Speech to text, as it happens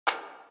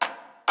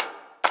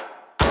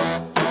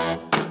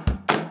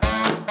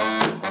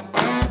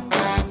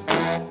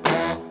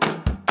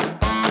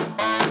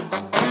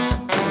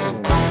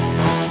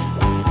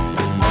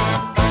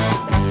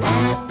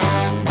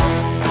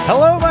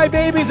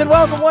and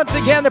welcome once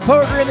again to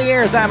Poker in the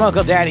Ears. I'm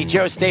Uncle Daddy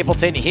Joe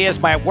Stapleton. He is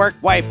my work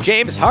wife,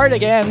 James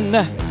Hardigan.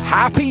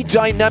 Happy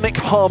Dynamic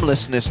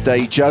Harmlessness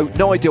Day, Joe.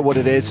 No idea what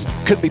it is.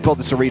 Couldn't be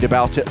bothered to read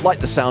about it.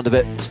 Like the sound of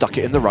it. Stuck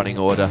it in the running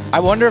order. I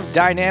wonder if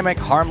dynamic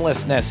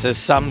harmlessness is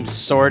some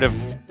sort of...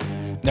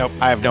 Nope,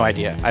 I have no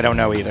idea. I don't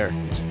know either.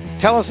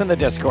 Tell us in the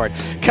Discord.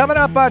 Coming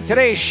up on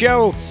today's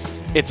show,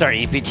 it's our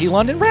EPT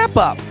London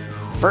wrap-up.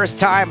 First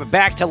time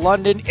back to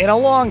London in a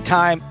long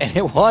time, and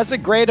it was a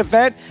great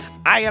event.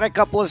 I got a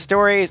couple of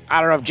stories.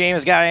 I don't know if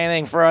James got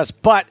anything for us,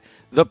 but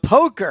the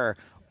poker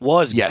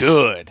was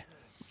good.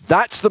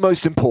 That's the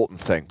most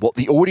important thing. What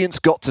the audience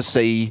got to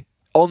see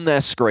on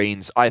their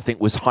screens, I think,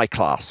 was high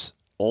class.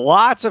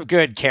 Lots of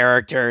good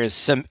characters,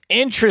 some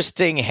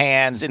interesting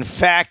hands. In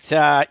fact,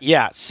 I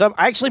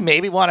actually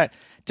maybe want to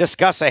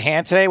discuss a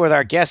hand today with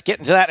our guest. Get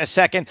into that in a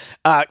second.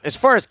 As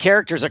far as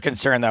characters are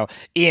concerned, though,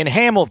 Ian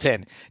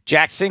Hamilton,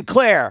 Jack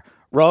Sinclair,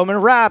 Roman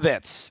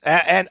Rabbits,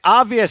 and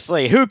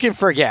obviously, who can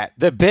forget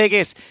the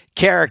biggest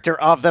character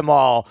of them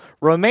all,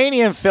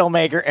 Romanian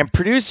filmmaker and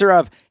producer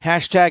of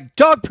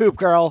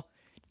 #DogPoopGirl,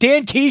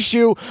 Dan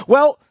Kishu.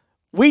 Well,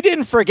 we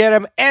didn't forget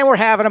him, and we're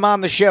having him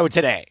on the show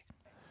today.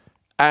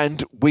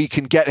 And we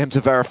can get him to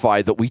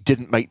verify that we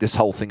didn't make this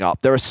whole thing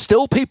up. There are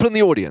still people in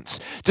the audience,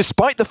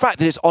 despite the fact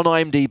that it's on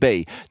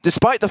IMDb,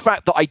 despite the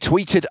fact that I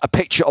tweeted a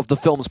picture of the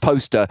film's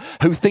poster,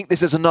 who think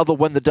this is another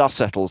When the Dust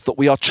Settles, that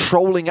we are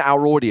trolling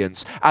our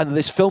audience and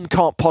this film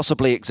can't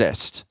possibly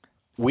exist.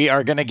 We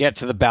are going to get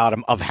to the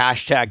bottom of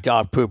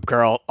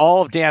 #DogPoopGirl,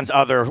 all of Dan's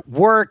other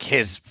work,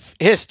 his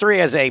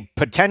history as a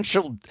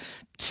potential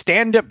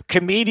stand-up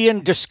comedian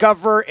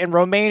discoverer in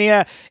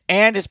Romania,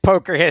 and his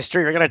poker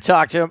history. We're going to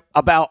talk to him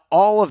about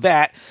all of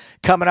that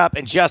coming up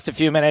in just a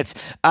few minutes.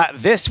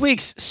 This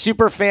week's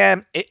super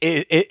fan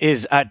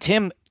is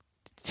Tim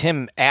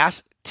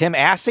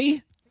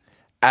Assey?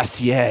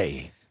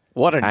 Assier.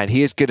 And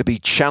he is going to be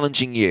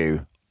challenging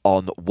you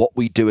on What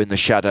We Do in the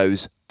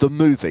Shadows, the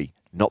movie,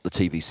 not the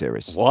TV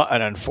series. What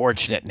an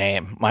unfortunate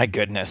name. My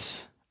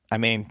goodness. I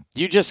mean,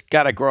 you just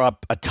got to grow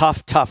up a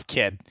tough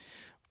kid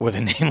with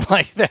a name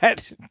like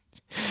that.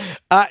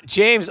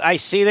 James, I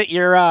see that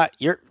you're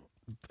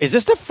is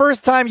this the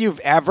first time you've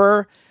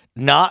ever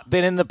not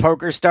been in the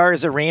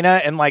PokerStars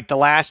arena in like the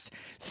last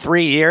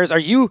 3 years? Are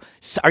you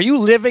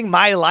living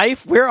my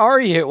life? Where are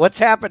you? What's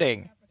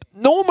happening?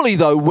 Normally,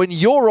 though, when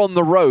you're on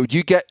the road,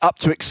 you get up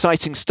to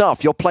exciting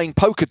stuff. You're playing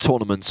poker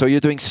tournaments, or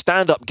you're doing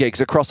stand-up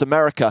gigs across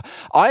America.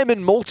 I am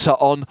in Malta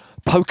on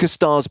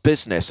PokerStars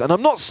business, and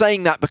I'm not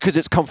saying that because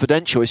it's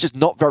confidential. It's just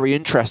not very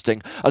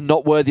interesting and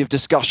not worthy of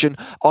discussion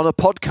on a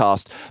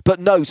podcast. But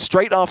no,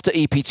 straight after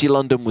EPT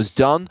London was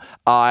done,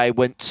 I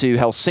went to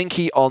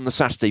Helsinki on the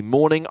Saturday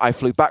morning. I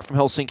flew back from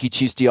Helsinki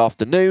Tuesday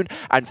afternoon,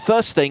 and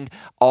first thing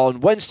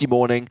on Wednesday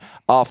morning,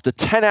 after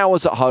 10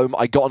 hours at home,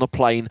 I got on a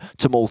plane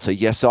to Malta.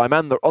 Yes, so I'm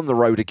on the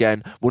road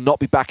again. Will not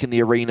be back in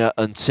the arena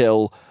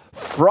until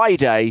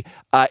Friday,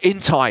 in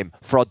time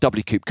for our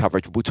WCOOP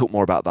coverage. We'll talk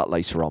more about that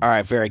later on. All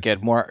right, very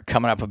good. More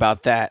coming up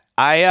about that.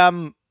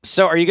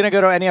 So are you going to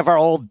go to any of our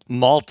old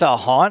Malta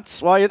haunts?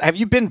 Have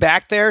you been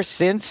back there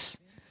since?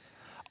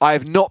 I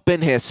have not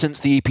been here since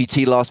the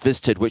EPT last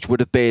visited, which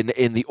would have been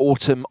in the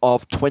autumn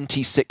of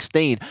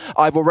 2016.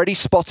 I've already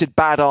spotted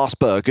Badass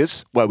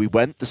Burgers, where we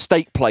went, the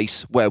steak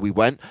place where we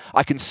went.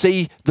 I can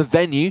see the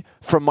venue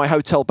from my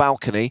hotel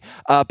balcony,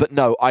 but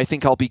no, I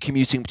think I'll be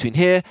commuting between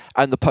here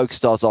and the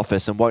PokerStars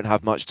office and won't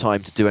have much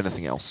time to do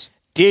anything else.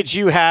 Did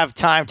you have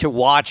time to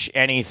watch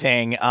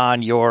anything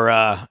on your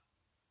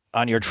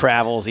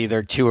travels,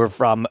 either to or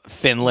from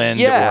Finland?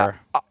 Yeah.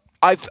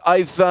 I've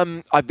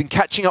been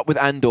catching up with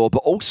Andor, but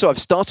also I've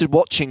started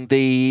watching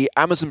the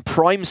Amazon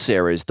Prime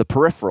series, The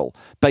Peripheral,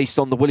 based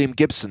on the William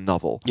Gibson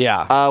novel.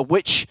 Yeah.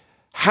 Which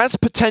has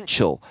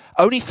potential.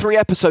 Only 3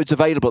 episodes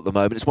available at the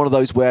moment. It's one of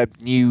those where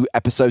new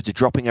episodes are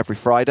dropping every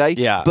Friday.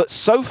 Yeah. But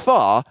so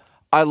far,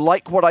 I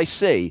like what I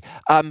see.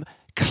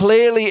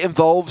 Clearly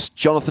involves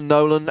Jonathan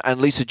Nolan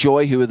and Lisa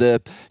Joy, who are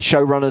the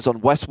showrunners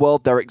on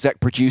Westworld. They're exec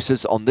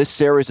producers on this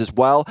series as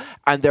well.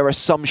 And there are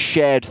some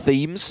shared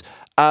themes.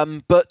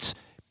 But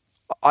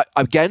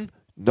again,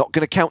 not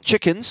going to count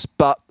chickens,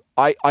 but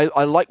I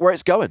like where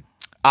it's going.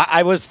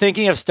 I was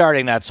thinking of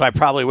starting that, so I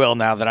probably will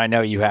now that I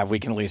know you have. We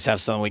can at least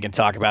have something we can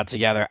talk about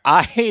together.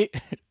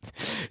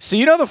 So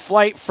you know the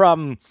flight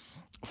from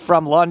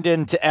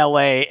London to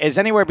LA is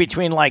anywhere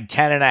between like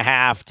 10 and a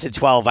half to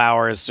 12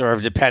 hours, sort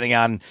of depending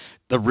on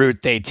the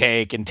route they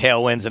take and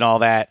tailwinds and all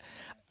that.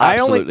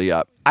 Absolutely,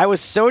 I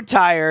was so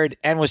tired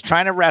and was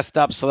trying to rest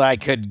up so that I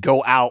could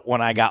go out when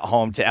I got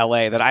home to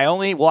LA that I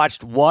only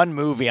watched one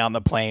movie on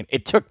the plane.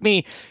 It took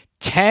me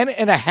 10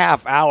 and a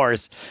half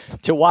hours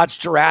to watch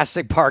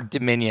Jurassic Park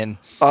Dominion.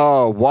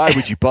 Oh, why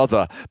would you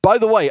bother? By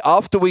the way,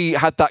 after we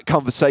had that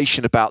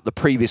conversation about the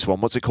previous one,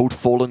 what's it called?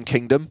 Fallen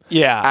Kingdom?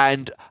 Yeah.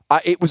 And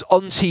it was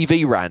on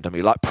TV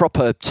randomly, like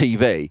proper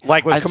TV.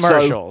 Like with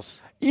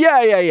commercials. So,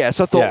 yeah.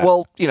 So I thought,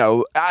 well, you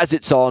know, as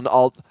it's on,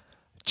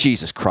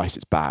 Jesus Christ,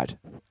 it's bad.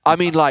 I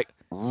mean, like,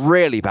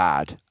 really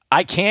bad.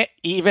 I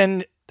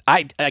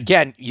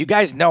again, you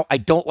guys know I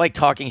don't like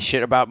talking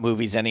shit about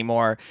movies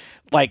anymore.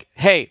 Like,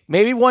 hey,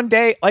 maybe one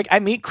day, like, I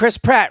meet Chris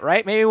Pratt,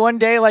 right? Maybe one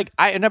day, like,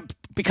 I end up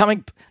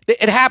becoming,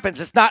 it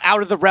happens. It's not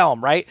out of the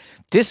realm, right?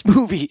 This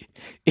movie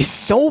is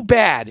so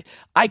bad.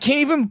 I can't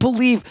even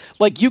believe,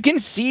 like, you can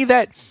see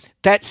that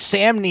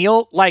Sam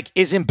Neill, like,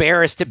 is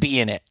embarrassed to be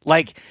in it.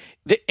 Like,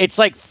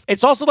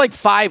 it's also like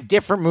 5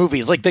 different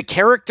movies. Like, the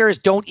characters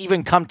don't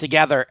even come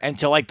together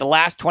until like the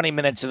last 20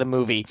 minutes of the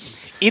movie.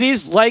 It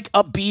is like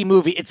a B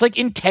movie. It's like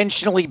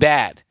intentionally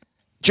bad.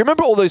 Do you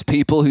remember all those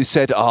people who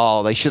said,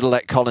 oh, they should have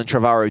let Colin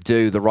Trevorrow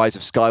do The Rise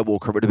of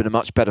Skywalker? It would have been a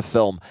much better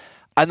film.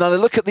 And then I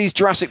look at these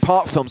Jurassic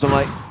Park films, I'm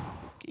like,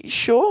 you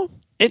sure?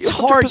 It's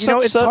hard, you know,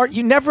 it's hard.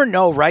 You never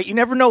know, right? You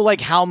never know,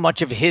 like, how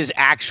much of his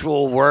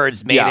actual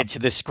words made it to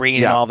the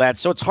screen and all that.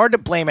 So it's hard to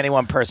blame any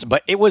one person,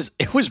 but it was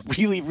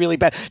really, really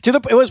bad.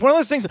 It was one of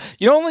those things,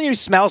 you know, when you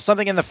smell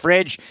something in the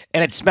fridge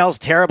and it smells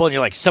terrible and you're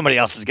like, somebody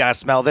else has got to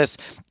smell this.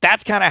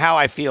 That's kind of how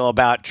I feel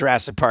about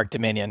Jurassic Park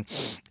Dominion.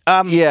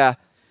 Yeah.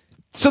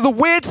 So the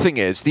weird thing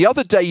is, the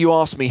other day you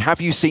asked me,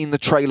 have you seen the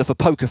trailer for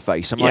Poker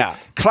Face? I'm like,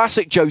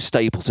 classic Joe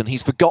Stapleton.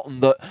 He's forgotten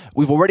that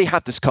we've already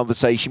had this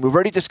conversation. We've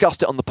already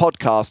discussed it on the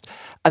podcast.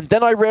 And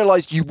then I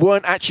realized you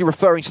weren't actually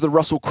referring to the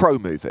Russell Crowe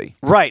movie.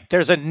 Right.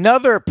 There's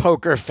another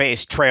Poker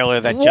Face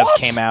trailer that just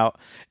came out.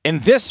 In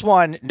this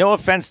one, no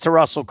offense to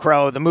Russell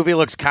Crowe, the movie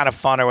looks kind of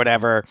fun or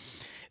whatever.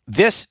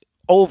 This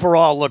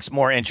overall looks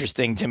more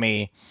interesting to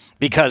me.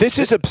 Because this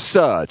is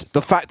absurd.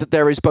 The fact that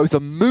there is both a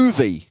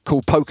movie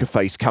called Poker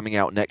Face coming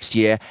out next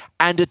year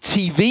and a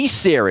TV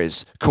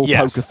series called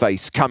Poker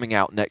Face coming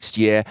out next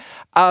year.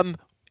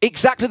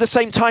 Exactly the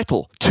same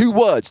title. 2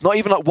 words. Not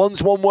even like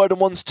one's 1 word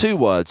and one's 2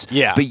 words.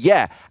 Yeah. But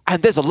yeah,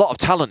 and there's a lot of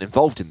talent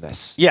involved in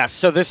this. Yes.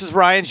 So this is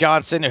Rian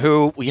Johnson,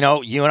 who, you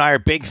know, you and I are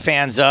big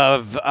fans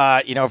of,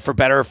 you know, for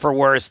better or for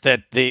worse,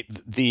 that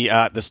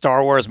the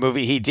Star Wars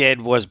movie he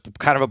did was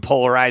kind of a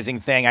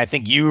polarizing thing. I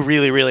think you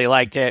really, really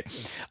liked it.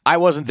 I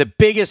wasn't the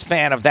biggest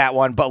fan of that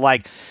one, but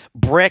like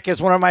Brick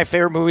is one of my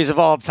favorite movies of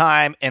all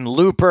time, and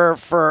Looper,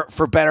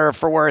 for better or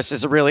for worse,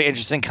 is a really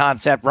interesting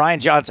concept. Rian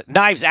Johnson,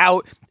 Knives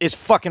Out is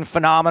fucking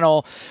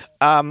phenomenal.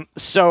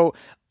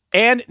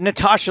 And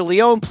Natasha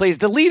Lyonne plays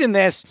the lead in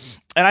this.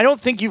 And I don't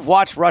think you've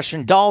watched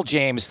Russian Doll,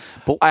 James.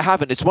 But I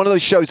haven't. It's one of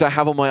those shows I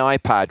have on my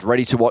iPad,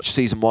 ready to watch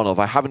season 1 of.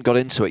 I haven't got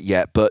into it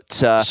yet, but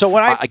so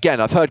when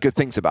I've heard good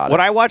things about it.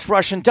 When I watched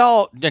Russian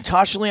Doll,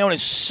 Natasha Lyonne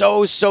is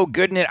so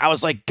good in it. I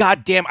was like,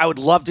 God damn, I would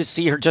love to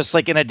see her just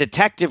like in a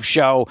detective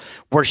show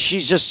where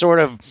she's just sort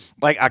of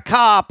like a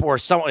cop or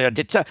someone,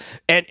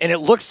 and it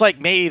looks like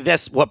maybe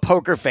this what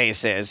Poker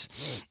Face is.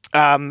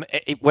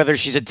 Whether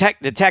she's a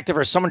detective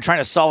or someone trying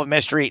to solve a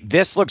mystery,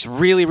 this looks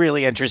really,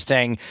 really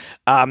interesting.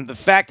 The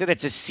fact that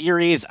it's a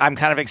series, I'm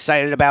kind of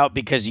excited about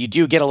because you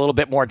do get a little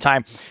bit more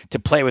time to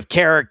play with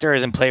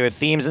characters and play with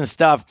themes and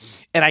stuff.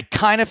 And I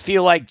kind of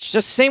feel like, just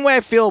the same way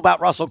I feel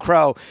about Russell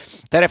Crowe,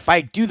 that if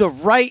I do the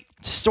right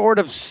sort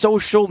of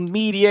social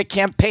media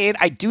campaign,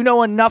 I do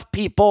know enough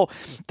people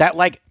that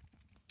like,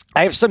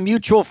 I have some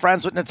mutual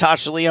friends with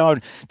Natasha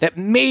Lyonne that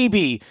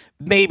maybe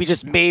we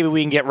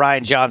can get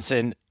Rian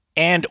Johnson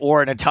and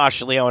or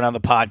Natasha Lyonne on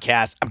the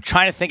podcast. I'm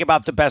trying to think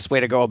about the best way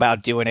to go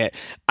about doing it.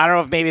 I don't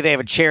know if maybe they have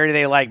a charity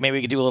they like. Maybe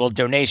we could do a little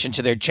donation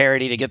to their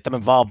charity to get them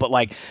involved. But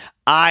like,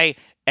 I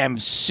am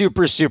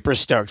super, super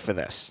stoked for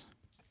this.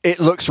 It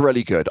looks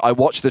really good. I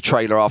watched the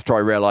trailer after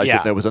I realized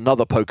that there was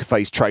another Poker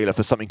Face trailer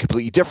for something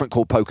completely different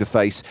called Poker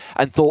Face,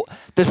 and thought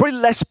there's really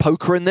less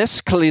poker in this.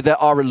 Clearly there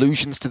are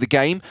allusions to the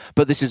game,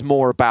 but this is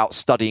more about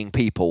studying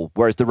people,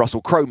 whereas the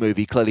Russell Crowe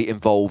movie clearly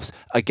involves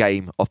a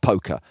game of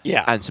poker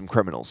and some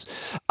criminals.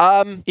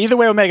 Either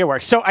way will make it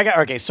work. So I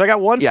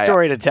got one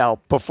story to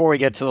tell before we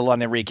get to the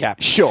London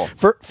recap. Sure.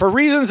 For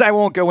reasons I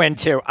won't go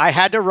into, I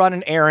had to run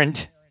an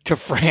errand to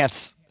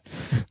France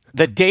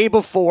the day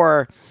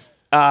before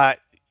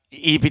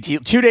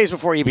EPT, 2 days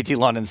before EPT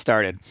London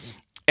started.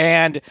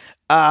 And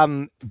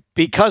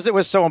because it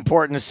was so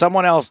important,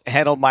 someone else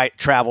handled my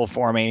travel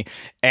for me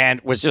and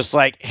was just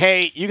like,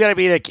 "Hey, you gotta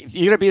be the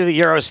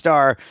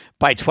Eurostar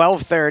by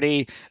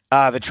 12:30.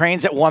 The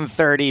train's at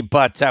 1:30,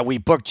 but we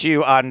booked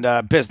you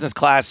on business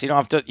class. You don't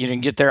have to. You can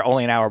get there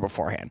only an hour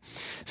beforehand."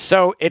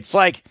 So it's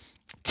like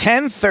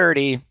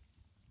 10:30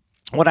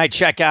 when I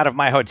check out of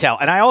my hotel,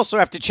 and I also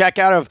have to check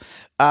out of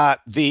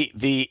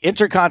the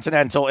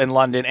Intercontinental in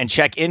London and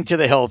check into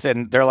the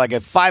Hilton. They're like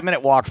a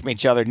 5-minute walk from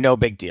each other. No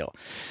big deal.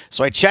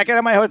 So I check out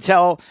of my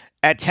hotel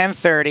at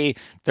 10:30.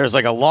 There's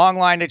like a long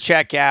line to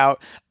check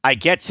out. I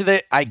get to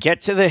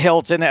the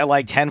Hilton at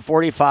like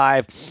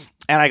 10:45,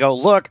 and I go,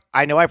 "Look,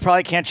 I know I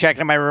probably can't check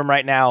into my room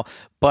right now,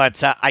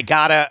 but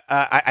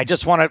I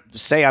just want to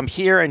say I'm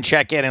here and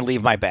check in and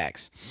leave my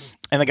bags."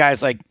 And the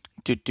guy's like,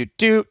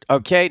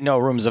 "Okay, no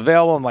rooms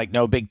available." I'm like,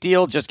 "No big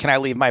deal. Just can I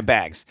leave my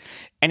bags?"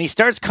 And he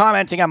starts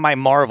commenting on my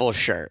Marvel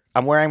shirt.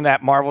 I'm wearing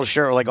that Marvel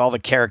shirt with like all the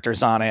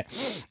characters on it.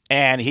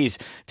 And he's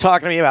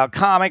talking to me about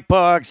comic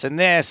books and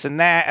this and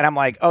that. And I'm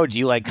like, "Oh, do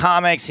you like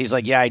comics?" He's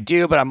like, "Yeah, I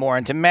do, but I'm more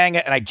into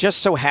manga." And I just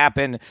so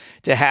happen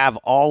to have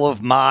all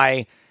of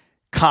my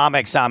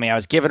comics on me. I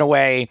was giving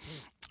away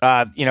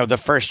the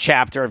first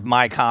chapter of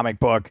my comic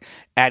book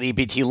at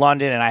EBT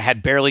London, and I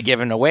had barely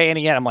given away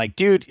any yet. I'm like,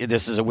 dude,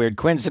 this is a weird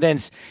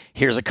coincidence.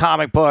 Here's a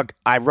comic book.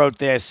 I wrote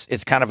this.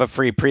 It's kind of a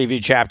free preview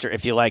chapter.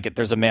 If you like it,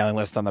 there's a mailing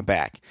list on the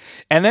back.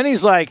 And then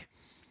he's like,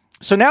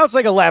 so now it's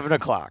like 11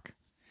 o'clock.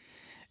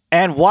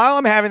 And while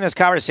I'm having this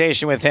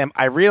conversation with him,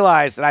 I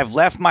realize that I've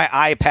left my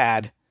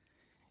iPad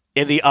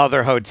in the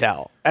other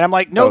hotel. And I'm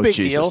like, no big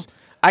Jesus. deal.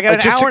 I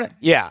got an hour.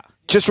 Yeah.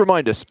 Just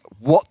remind us,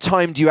 what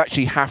time do you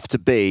actually have to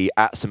be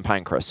at St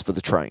Pancras for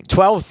the train?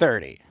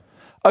 12:30.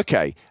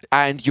 Okay,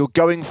 and you're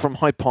going from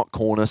Hyde Park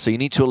Corner, so you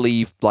need to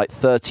leave like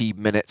 30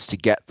 minutes to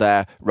get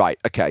there. Right,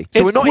 okay.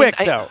 So It's quick,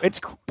 though.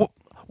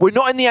 We're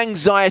not in the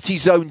anxiety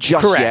zone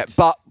just Correct.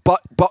 yet, but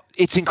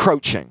it's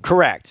encroaching.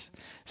 Correct.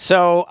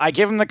 So I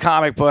give him the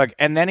comic book,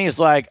 and then he's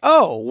like,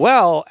 oh,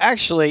 well,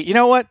 actually, you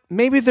know what?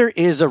 Maybe there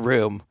is a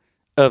room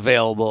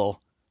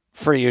available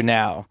for you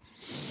now.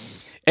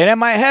 And in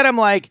my head, I'm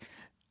like,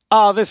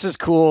 oh, this is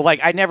cool.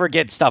 Like, I never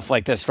get stuff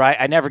like this, right?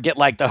 I never get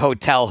like the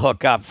hotel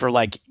hookup for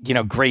like,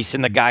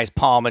 gracing the guy's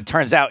palm. It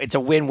turns out it's a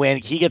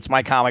win-win. He gets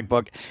my comic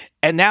book.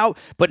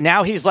 But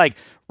now he's like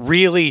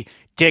really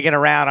digging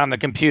around on the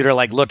computer,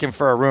 like looking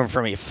for a room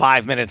for me.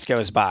 5 minutes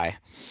goes by.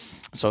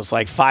 So it's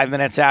like 5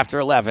 minutes after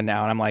 11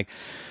 now. And I'm like,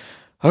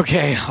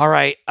 okay, all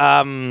right.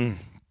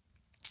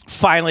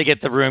 Finally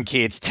get the room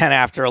key. It's 10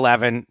 after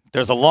 11.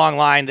 There's a long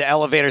line. The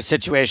elevator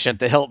situation at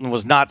the Hilton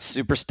was not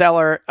super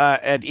stellar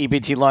at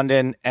EBT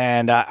London.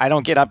 And I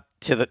don't get up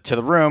to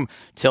the room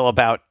till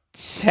about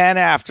 10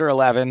 after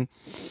 11.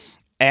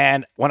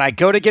 And when I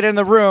go to get in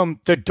the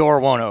room, the door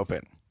won't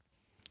open.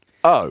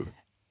 Oh.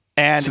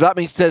 And so that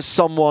means there's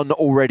someone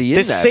already in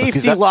there. The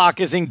safety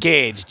lock is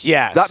engaged,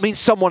 yes. That means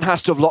someone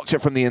has to have locked it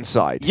from the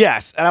inside.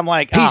 Yes, and I'm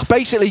like... He's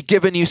basically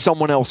given you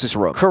someone else's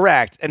room.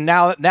 Correct. And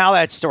now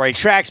that story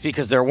tracks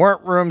because there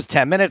weren't rooms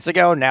 10 minutes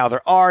ago. Now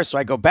there are. So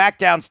I go back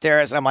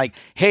downstairs and I'm like,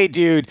 hey,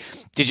 dude,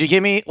 did you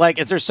give me... Like,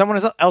 is there someone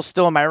else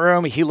still in my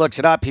room? He looks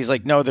it up. He's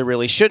like, no, there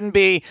really shouldn't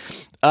be.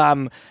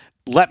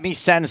 Let me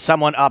send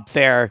someone up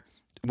there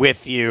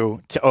with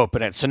you to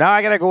open it. So now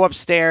I got to go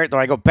upstairs. Then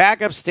I go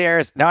back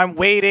upstairs. Now I'm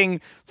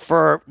waiting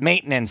for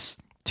maintenance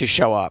to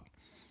show up.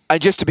 And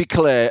just to be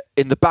clear,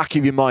 in the back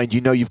of your mind,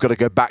 you've got to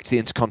go back to the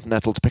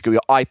Intercontinental to pick up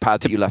your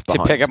iPad that you left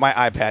behind. To pick up my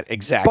iPad,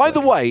 exactly. By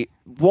the way,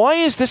 why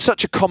is this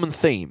such a common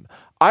theme?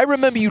 I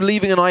remember you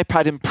leaving an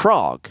iPad in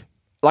Prague,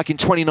 like in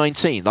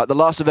 2019, like the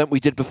last event we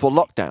did before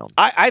lockdown.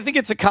 I think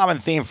it's a common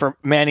theme for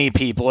many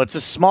people. It's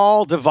a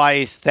small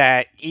device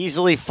that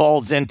easily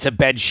folds into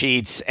bed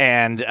sheets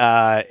and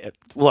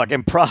look,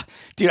 in Prague,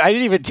 dude, I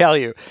didn't even tell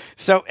you.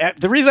 So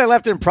the reason I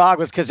left it in Prague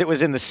was because it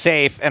was in the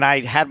safe and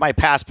I had my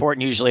passport.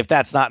 And usually if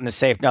that's not in the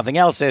safe, nothing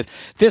else is.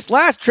 This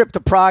last trip to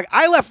Prague,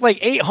 I left like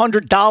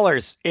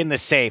 $800 in the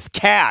safe,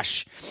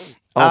 cash.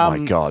 Oh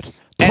my God.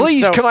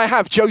 Please, can I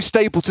have Joe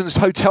Stapleton's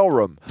hotel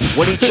room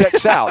when he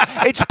checks out?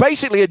 It's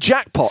basically a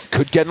jackpot.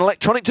 Could get an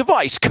electronic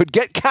device. Could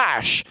get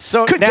cash.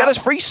 Could get a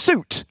free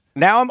suit.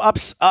 Now I'm up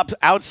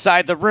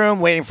outside the room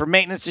waiting for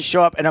maintenance to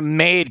show up, and a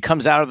maid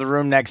comes out of the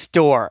room next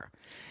door.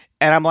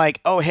 And I'm like,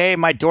 oh, hey,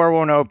 my door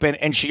won't open.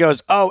 And she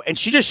goes, oh, and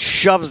she just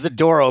shoves the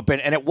door open.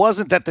 And it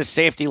wasn't that the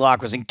safety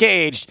lock was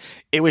engaged.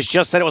 It was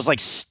just that it was like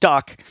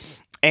stuck.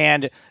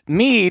 And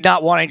me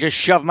not wanting to just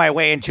shove my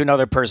way into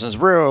another person's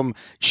room,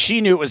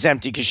 she knew it was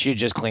empty because she had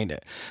just cleaned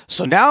it.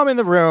 So now I'm in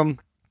the room.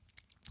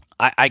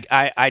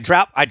 I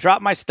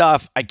drop my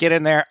stuff. I get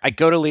in there. I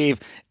go to leave.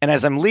 And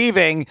as I'm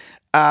leaving,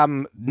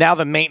 now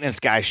the maintenance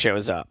guy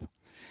shows up.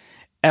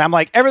 And I'm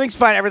like, everything's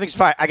fine. Everything's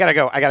fine. I gotta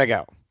go.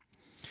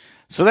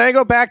 So then I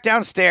go back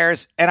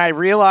downstairs and I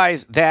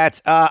realize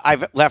that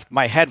I've left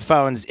my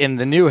headphones in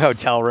the new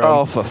hotel room.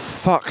 Oh, for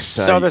fuck's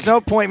sake. So there's no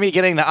point me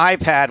getting the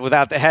iPad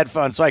without the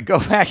headphones. So I go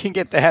back and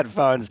get the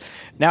headphones.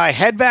 Now I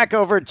head back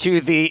over to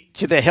the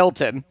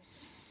Hilton.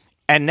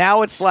 And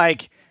now it's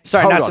like,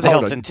 sorry, not to the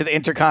Hilton, to the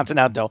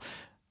Intercontinental.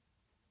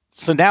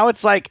 So now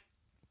it's like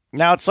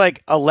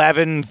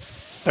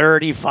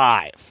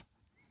 11:35.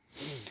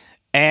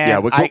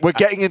 And yeah, we're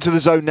getting into the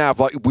zone now.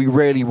 Like we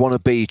really want to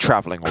be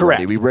traveling already.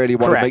 Correct. We really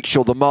want to make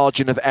sure the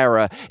margin of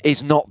error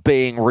is not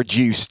being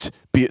reduced,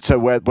 so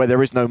where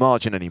there is no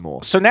margin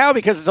anymore. So now,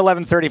 because it's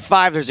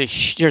 11:35, there's a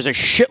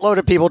shitload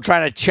of people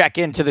trying to check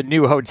into the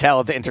new hotel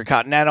at the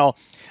Intercontinental.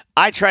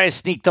 I try to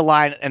sneak the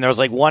line, and there was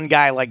like one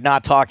guy like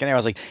not talking there. I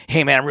was like,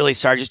 "Hey man, I'm really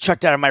sorry. Just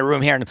checked out of my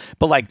room here,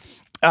 but like."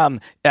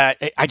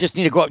 I just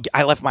need to go.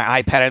 I left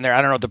my iPad in there.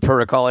 I don't know what the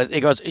protocol is.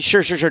 He goes,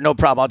 sure, no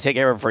problem. I'll take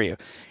care of it for you.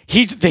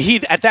 He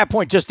at that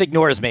point just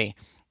ignores me,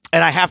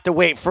 and I have to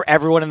wait for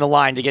everyone in the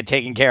line to get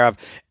taken care of.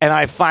 And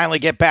I finally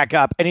get back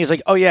up, and he's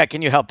like, oh yeah,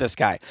 can you help this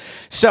guy?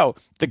 So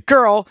the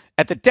girl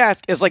at the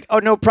desk is like, oh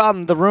no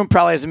problem. The room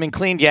probably hasn't been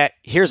cleaned yet.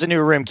 Here's a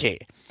new room key.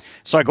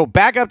 So I go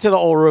back up to the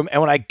old room,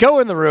 and when I go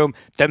in the room,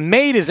 the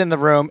maid is in the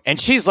room, and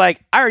she's like,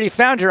 I already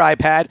found your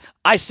iPad.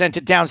 I sent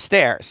it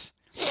downstairs.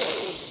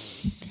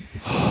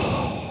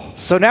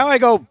 So now I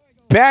go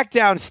back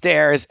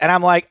downstairs and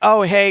I'm like,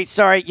 oh, hey,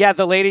 sorry. Yeah,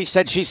 the lady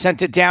said she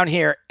sent it down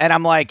here. And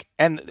I'm like,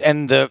 and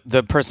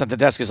the person at the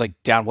desk is like,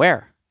 down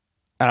where?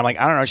 And I'm like,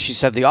 I don't know. She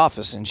said the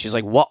office. And she's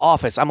like, what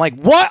office? I'm like,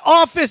 what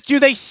office do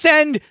they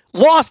send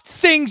lost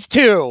things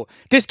to?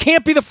 This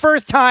can't be the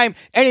first time.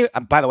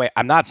 By the way,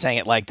 I'm not saying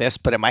it like this,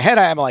 but in my head,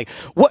 I am like,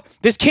 what?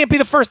 This can't be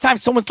the first time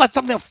someone's left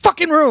something in the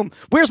fucking room.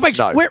 Where's my,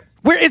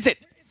 where is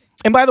it?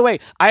 And by the way,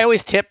 I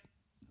always tip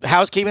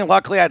housekeeping.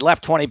 Luckily, I'd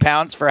left 20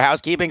 pounds for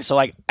housekeeping. So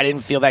like, I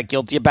didn't feel that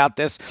guilty about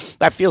this.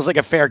 That feels like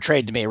a fair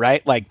trade to me,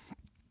 right? Like,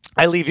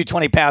 I leave you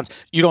 20 pounds.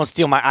 You don't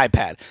steal my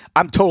iPad.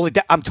 I'm totally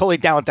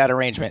down with that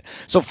arrangement.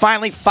 So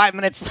finally, 5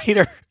 minutes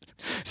later,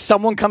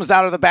 someone comes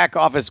out of the back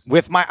office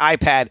with my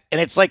iPad,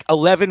 and it's like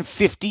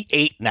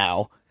 11:58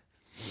 now.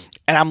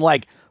 And I'm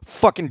like,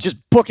 fucking just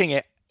booking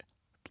it.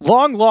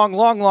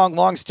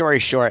 Long story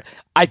short,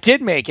 I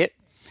did make it.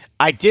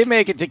 I did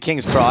make it to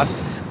King's Cross.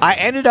 I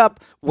ended up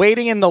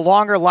waiting in the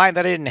longer line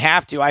that I didn't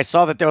have to. I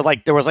saw that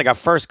there was like a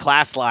first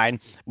class line,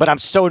 but I'm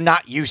so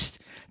not used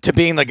to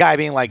being the guy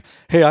being like,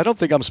 hey, I don't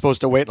think I'm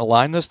supposed to wait in a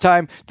line this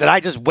time, that I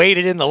just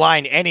waited in the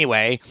line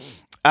anyway.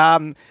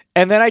 And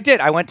then I did.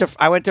 I went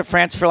to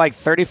France for like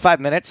 35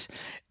 minutes,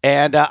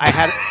 and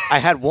I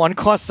had one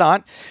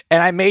croissant,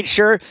 and I made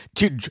sure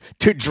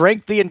to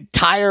drink the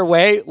entire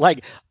way.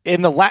 Like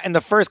in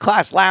the first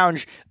class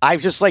lounge, I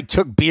just like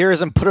took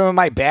beers and put them in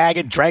my bag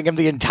and drank them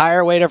the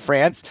entire way to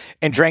France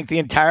and drank the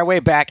entire way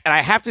back. And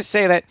I have to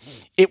say that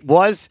it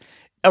was,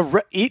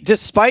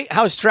 despite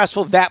how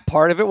stressful that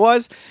part of it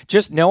was,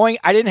 just knowing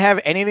I didn't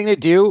have anything to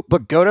do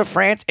but go to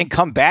France and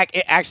come back,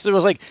 it actually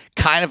was like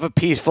kind of a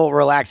peaceful,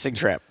 relaxing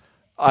trip.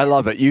 I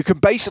love it. You can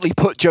basically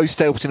put Joe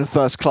Stapleton in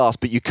first class,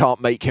 but you can't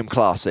make him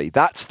classy.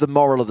 That's the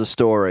moral of the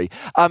story.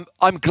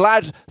 I'm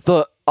glad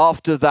that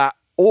after that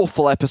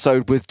awful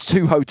episode with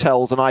 2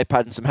 hotels, an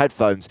iPad and some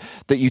headphones,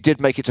 that you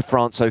did make it to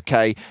France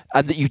okay,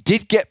 and that you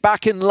did get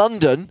back in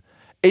London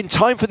in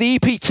time for the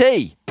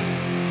EPT.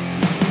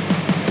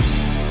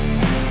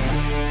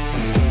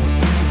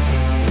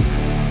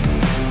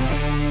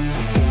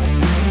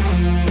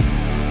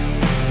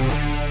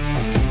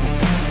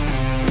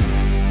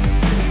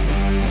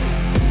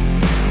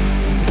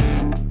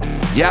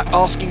 Yeah,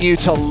 asking you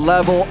to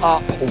level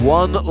up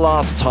one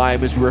last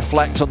time as we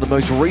reflect on the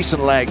most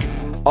recent leg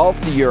of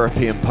the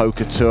European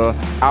Poker Tour,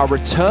 our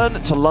return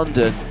to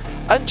London.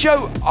 And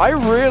Joe, I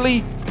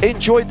really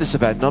enjoyed this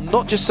event, and I'm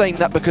not just saying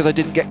that because I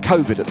didn't get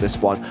COVID at this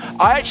one.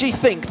 I actually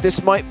think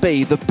this might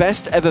be the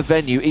best ever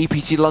venue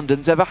EPT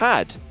London's ever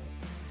had.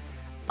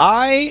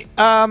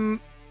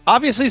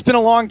 Obviously it's been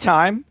a long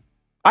time.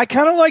 I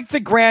kind of like the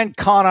Grand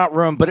Connaught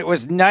Room, but it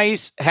was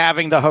nice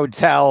having the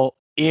hotel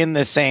in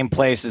the same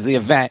place as the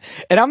event.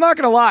 And I'm not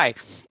going to lie,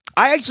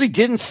 I actually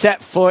didn't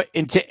set foot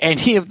into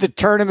any of the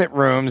tournament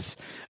rooms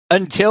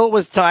until it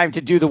was time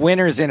to do the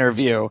winner's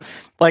interview.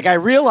 Like, I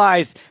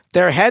realized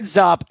they're heads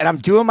up, and I'm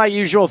doing my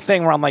usual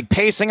thing where I'm like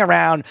pacing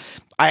around.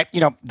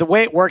 The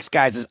way it works,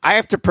 guys, is I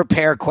have to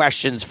prepare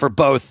questions for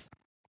both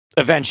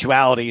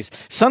eventualities,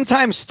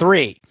 sometimes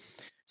 3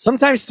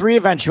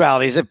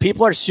 eventualities. If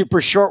people are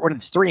super short when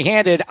it's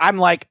 3-handed, I'm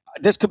like,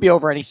 this could be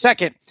over any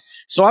second.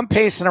 So I'm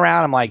pacing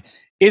around. I'm like,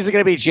 is it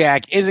going to be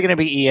Jack? Is it going to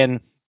be Ian?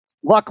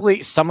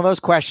 Luckily, some of those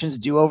questions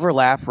do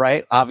overlap,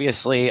 right?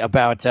 Obviously,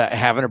 about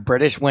having a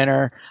British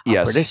winner,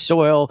 British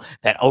soil,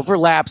 that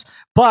overlaps.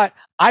 But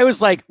I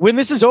was like, when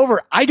this is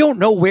over, I don't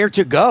know where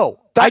to go.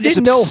 That is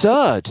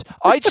absurd.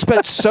 I'd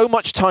spent so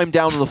much time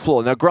down on the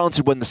floor. Now,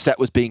 granted, when the set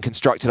was being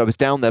constructed, I was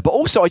down there. But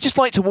also, I just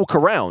like to walk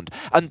around.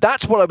 And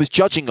that's what I was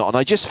judging on.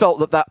 I just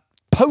felt that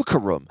poker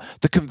room,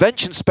 the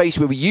convention space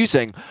we were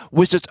using,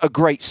 was just a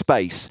great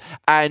space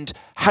and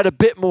had a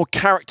bit more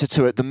character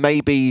to it than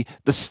maybe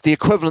the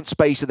equivalent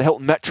space at the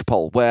Hilton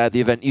Metropole where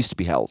the event used to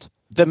be held.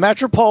 The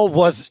Metropole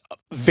was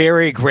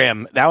very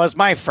grim. That was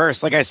my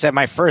first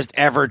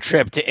ever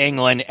trip to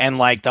England, and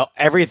like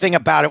everything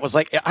about it was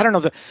like, I don't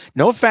know,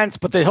 no offense,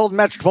 but the Hilton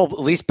Metropole, at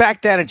least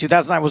back then in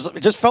 2009,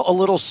 it just felt a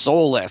little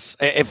soulless.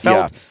 It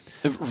felt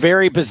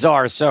very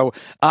bizarre. So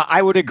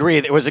I would agree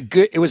that it was a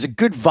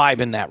good vibe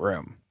in that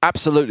room.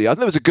 Absolutely. I think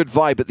there was a good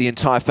vibe at the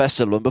entire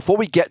festival. And before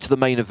we get to the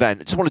main event,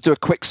 I just want to do a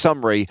quick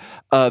summary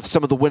of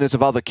some of the winners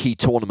of other key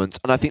tournaments.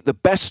 And I think the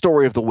best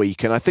story of the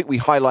week, and I think we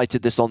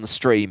highlighted this on the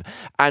stream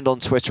and on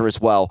Twitter as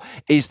well,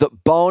 is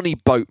that Barney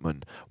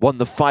Boatman won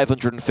the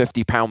 £550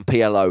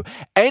 PLO.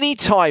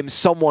 Anytime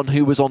someone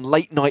who was on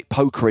Late Night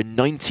Poker in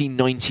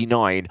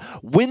 1999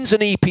 wins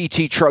an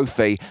EPT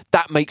trophy,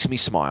 that makes me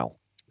smile.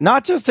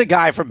 Not just a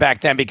guy from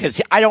back then,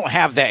 because I don't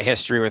have that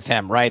history with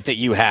him, right? That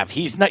you have.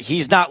 He's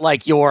not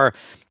like your...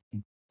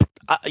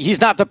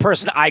 he's not the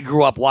person I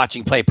grew up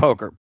watching play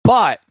poker,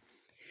 but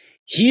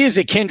he is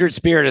a kindred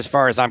spirit as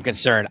far as I'm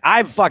concerned.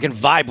 I fucking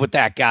vibe with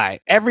that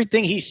guy.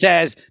 Everything he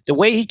says, the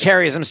way he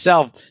carries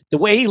himself, the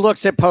way he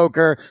looks at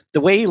poker,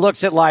 the way he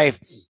looks at life,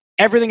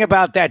 everything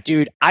about that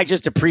dude, I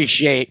just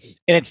appreciate.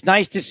 And it's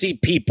nice to see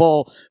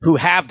people who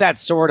have that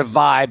sort of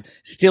vibe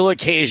still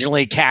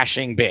occasionally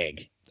cashing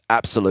big.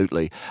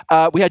 Absolutely.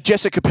 We had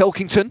Jessica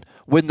Pilkington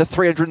win the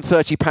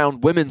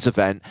 330-pound women's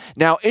event.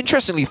 Now,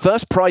 interestingly,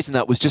 first prize in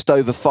that was just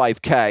over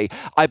 5K.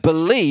 I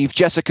believe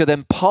Jessica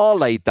then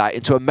parlayed that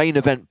into a main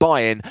event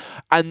buy-in,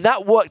 and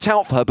that worked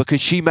out for her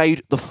because she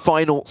made the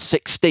final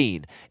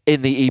 16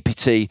 in the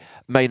EPT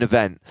main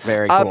event.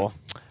 Very cool.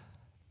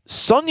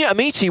 Sonia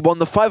Amiti won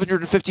the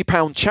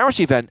 550-pound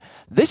charity event.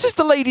 This is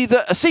the lady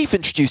that Asif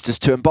introduced us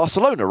to in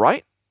Barcelona,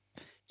 right?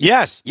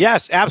 Yes,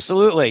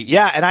 absolutely.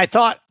 Yeah, and I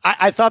thought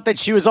that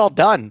she was all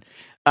done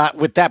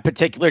with that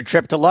particular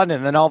trip to London.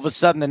 And then all of a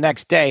sudden the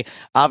next day,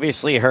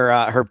 obviously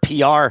her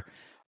PR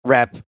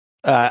rep,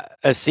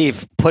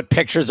 Asif, put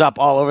pictures up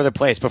all over the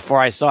place before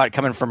I saw it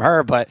coming from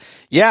her. But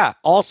yeah,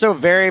 also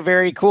very,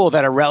 very cool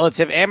that a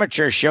relative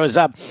amateur shows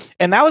up.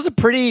 And that was a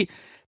pretty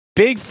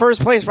big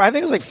first place. I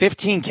think it was like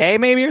 15K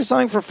maybe or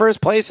something for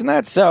first place in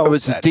that. So it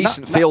was a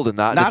decent field in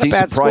that, and a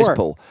decent prize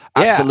pool.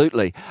 Yeah.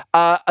 Absolutely.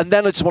 And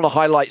then I just want to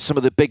highlight some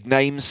of the big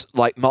names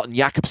like Martin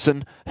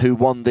Jakobsen, who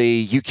won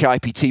the UK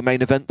IPT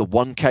main event, the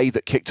 1K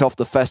that kicked off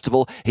the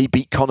festival. He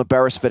beat Conor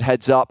Beresford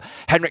heads up.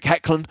 Henrik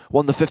Hecklund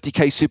won the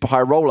 50K super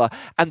high roller.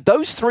 And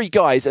those three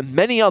guys and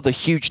many other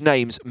huge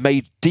names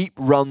made deep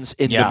runs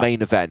in the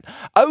main event.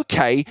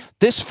 Okay,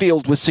 this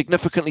field was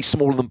significantly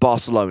smaller than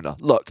Barcelona.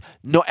 Look,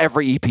 not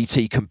every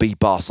EPT can be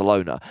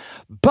Barcelona.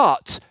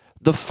 But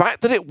the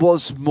fact that it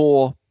was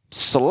more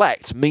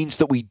select means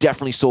that we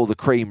definitely saw the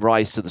cream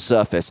rise to the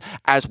surface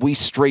as we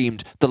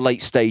streamed the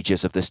late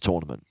stages of this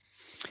tournament.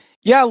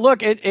 Yeah,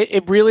 look,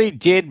 it really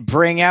did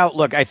bring out,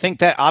 look, I think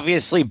that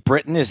obviously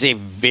Britain is a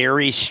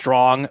very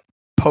strong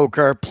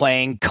poker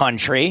playing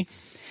country.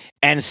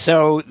 And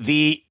so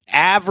the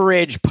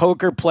average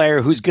poker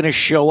player who's going to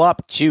show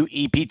up to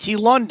EPT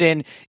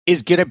London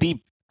is going to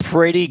be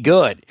pretty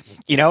good.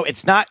 You know,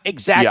 it's not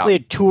exactly a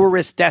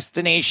tourist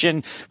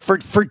destination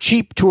for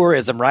cheap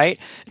tourism, right?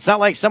 It's not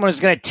like someone who's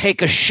going to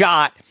take a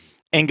shot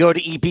and go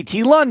to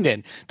EPT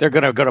London. They're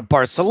going to go to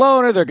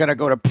Barcelona. They're going to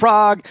go to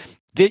Prague.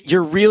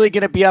 You're really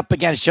going to be up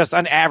against, just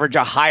on average,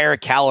 a higher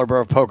caliber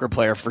of poker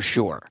player for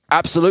sure.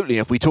 Absolutely.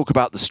 If we talk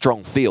about the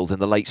strong field in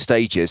the late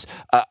stages,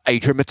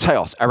 Adrian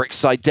Mateos, Eric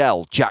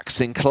Seidel, Jack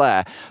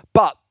Sinclair.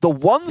 But the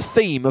one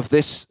theme of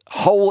this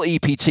whole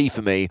EPT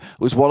for me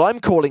was what I'm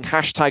calling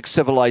hashtag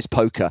civilized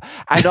poker.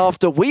 And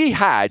after we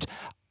had,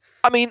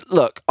 I mean,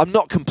 look, I'm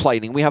not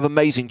complaining. We have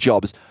amazing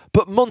jobs.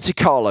 But Monte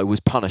Carlo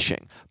was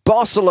punishing.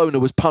 Barcelona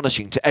was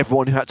punishing to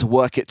everyone who had to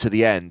work it to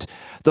the end.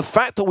 The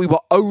fact that we were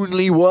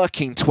only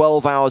working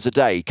 12 hours a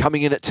day,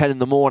 coming in at 10 in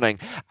the morning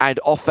and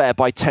off air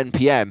by 10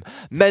 p.m.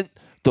 meant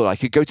that I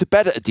could go to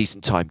bed at a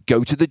decent time,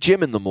 go to the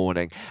gym in the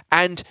morning.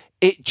 And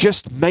it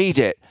just made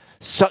it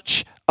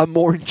such a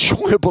more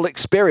enjoyable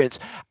experience.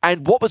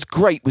 And what was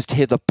great was to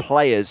hear the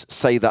players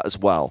say that as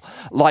well.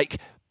 Like,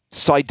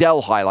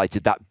 Seidel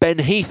highlighted that. Ben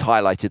Heath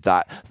highlighted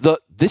that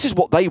this is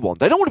what they want.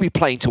 They don't want to be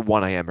playing till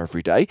 1 a.m.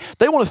 every day.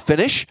 They want to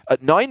finish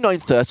at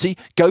 9:30,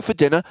 go for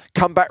dinner,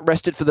 come back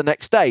rested for the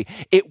next day.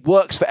 It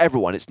works for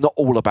everyone. It's not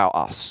all about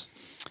us.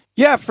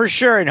 Yeah, for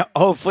sure. And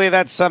hopefully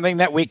that's something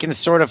that we can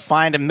sort of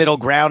find a middle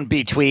ground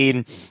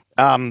between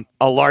a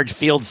large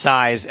field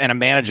size and a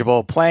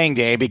manageable playing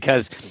day,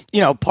 because, you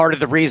know, part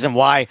of the reason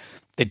why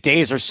the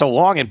days are so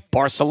long in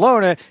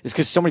Barcelona is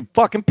because so many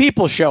fucking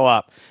people show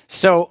up.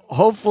 So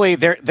hopefully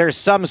there's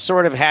some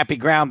sort of happy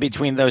ground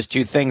between those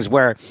two things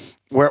where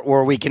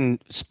we can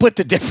split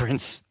the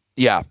difference.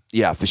 Yeah,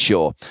 for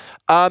sure.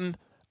 I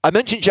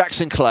mentioned Jack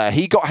Sinclair.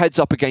 He got heads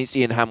up against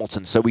Ian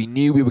Hamilton, so we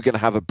knew we were going to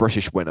have a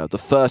British winner. The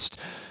first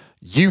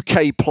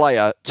UK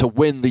player to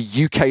win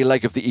the UK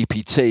leg of the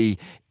EPT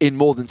in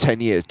more than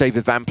 10 years.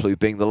 David Van Ploeg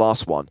being the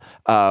last one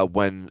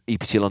when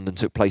EPT London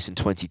took place in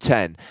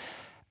 2010.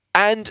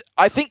 And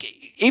I think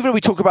even if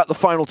we talk about the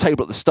final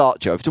table at the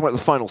start, Joe, if we talk about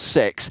the final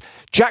six,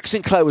 Jack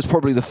Sinclair was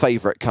probably the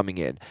favourite coming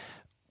in.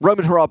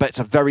 Roman Hrabet's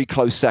a very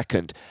close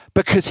second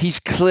because he's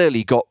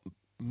clearly got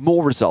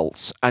more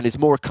results and is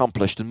more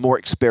accomplished and more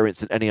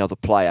experienced than any other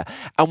player.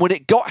 And when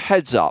it got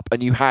heads up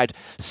and you had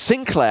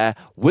Sinclair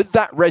with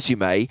that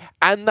resume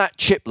and that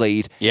chip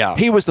lead,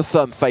 he was the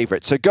firm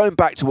favourite. So going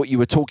back to what you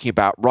were talking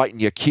about, writing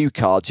your cue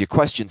cards, your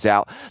questions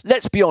out,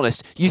 let's be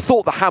honest, you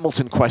thought the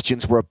Hamilton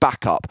questions were a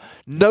backup.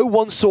 No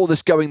one saw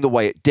this going the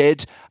way it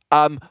did.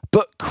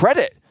 But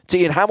credit to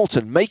Ian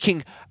Hamilton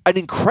making an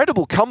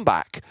incredible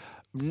comeback.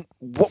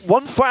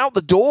 One foot out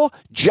the door,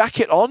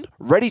 jacket on,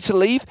 ready to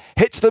leave,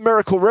 hits the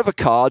Miracle River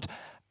card,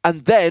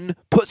 and then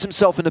puts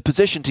himself in a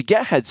position to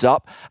get heads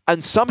up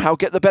and somehow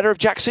get the better of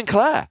Jack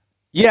Sinclair.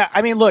 Yeah,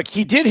 I mean, look,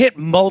 he did hit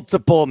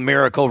multiple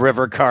Miracle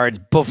River cards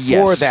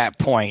before that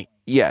point.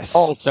 Yes.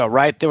 Also,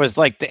 right? There was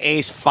like the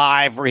ace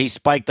 5 where he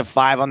spiked the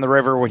 5 on the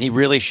river when he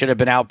really should have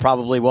been out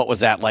probably, what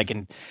was that, like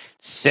in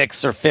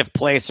 6th or 5th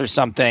place or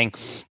something.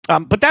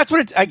 But that's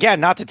what again,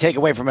 not to take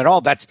away from it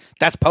all, that's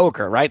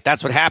poker, right?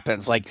 That's what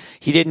happens. Like,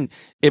 he didn't,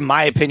 in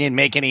my opinion,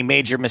 make any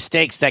major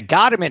mistakes that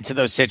got him into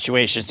those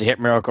situations to hit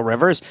Miracle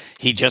Rivers.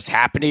 He just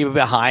happened to be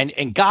behind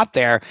and got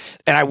there.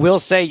 And I will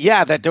say,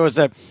 that there was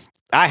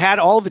I had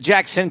all the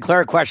Jack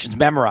Sinclair questions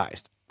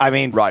memorized. I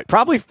mean,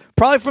 probably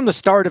from the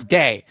start of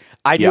day,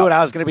 I knew what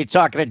I was going to be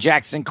talking to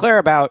Jack Sinclair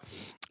about.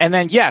 And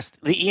then, yes,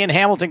 the Ian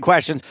Hamilton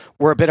questions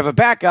were a bit of a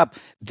backup.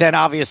 Then,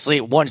 obviously,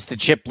 once the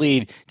chip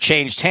lead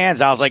changed hands,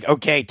 I was like,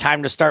 okay,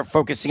 time to start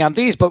focusing on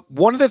these. But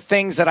one of the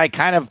things that I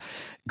kind of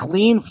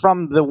gleaned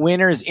from the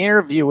winner's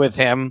interview with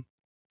him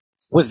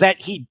was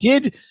that he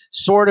did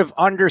sort of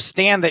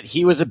understand that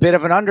he was a bit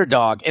of an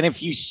underdog. And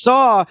if you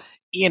saw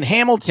Ian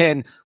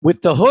Hamilton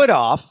with the hood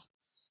off,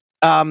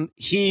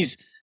 he's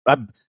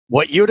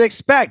what you'd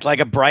expect, like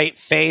a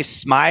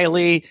bright-faced,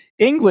 smiley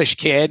English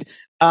kid,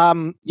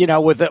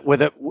 with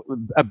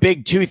a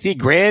big toothy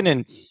grin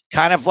and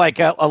kind of like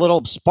a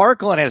little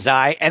sparkle in his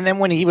eye. And then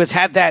when he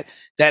had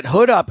that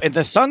hood up and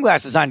the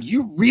sunglasses on,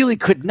 you really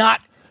could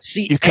not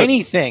see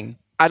anything.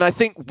 And I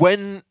think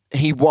when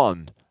he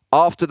won,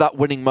 after that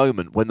winning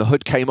moment, when the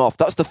hood came off,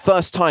 that's the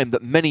first time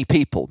that many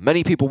people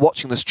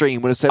watching the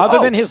stream would have said, other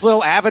than his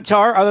little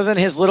avatar, other than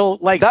his little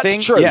that's thing.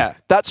 True. Yeah,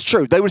 that's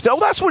true. They would say, oh,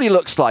 that's what he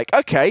looks like.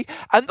 Okay.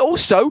 And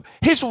also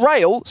his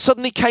rail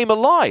suddenly came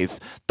alive.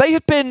 They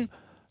had been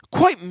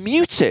quite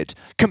muted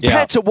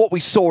compared to what we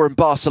saw in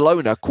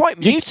Barcelona. Quite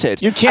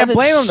muted. You can't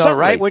blame them though,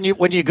 right? When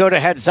you go to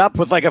heads up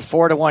with like a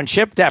 4-1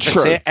 chip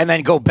deficit, and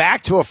then go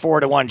back to a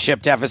 4-1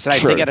 chip deficit, I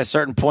think at a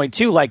certain point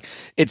too, like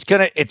it's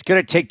gonna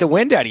take the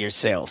wind out of your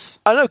sails.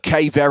 I know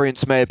K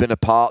variance may have been a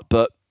part,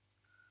 but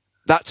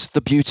that's the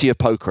beauty of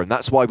poker, and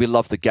that's why we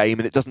love the game,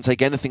 and it doesn't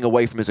take anything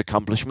away from his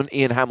accomplishment.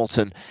 Ian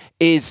Hamilton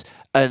is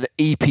an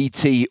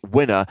EPT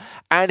winner,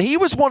 and he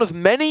was one of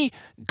many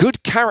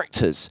good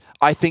characters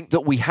I think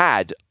that we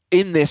had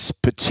in this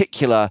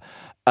particular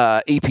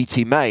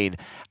EPT main.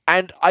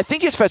 And I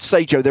think it's fair to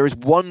say, Joe, there is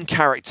one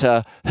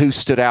character who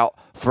stood out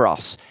for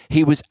us.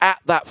 He was at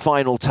that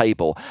final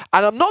table.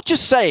 And I'm not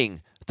just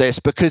saying this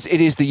because it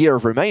is the year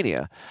of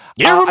Romania.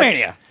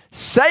 Romania! I'm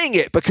saying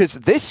it because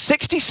this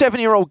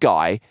 67-year-old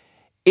guy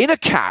in a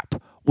cap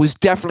was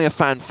definitely a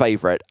fan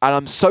favourite. And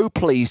I'm so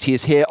pleased he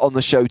is here on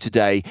the show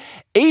today.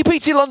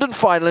 EPT London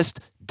finalist,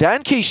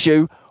 Dan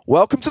Kishu,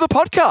 welcome to the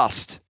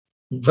podcast.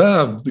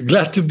 Well,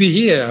 glad to be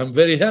here. I'm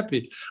very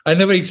happy. I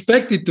never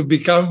expected to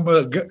become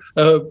a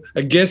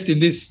guest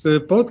in this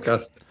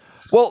podcast.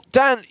 Well,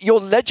 Dan, your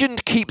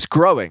legend keeps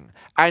growing.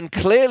 And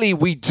clearly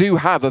we do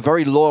have a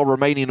very loyal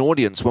Romanian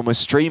audience when we're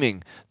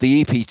streaming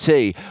the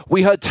EPT.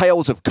 We heard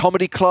tales of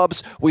comedy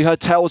clubs. We heard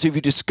tales of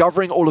you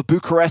discovering all of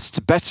Bucharest's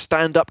best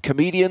stand-up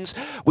comedians.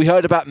 We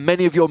heard about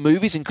many of your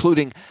movies,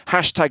 including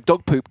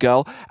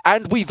 #DogPoopGirl.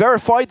 And we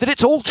verified that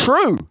it's all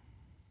true.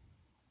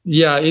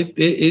 Yeah,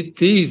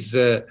 it is.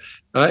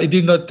 I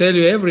did not tell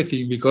you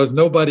everything because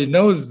nobody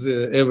knows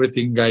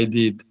everything I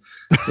did.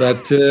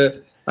 But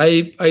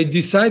I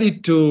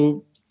decided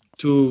to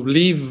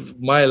live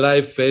my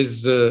life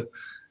as I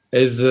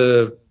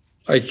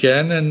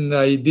can, and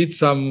I did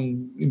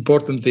some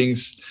important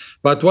things.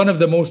 But one of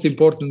the most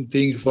important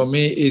things for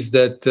me is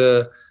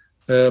that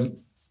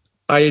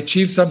I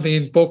achieved something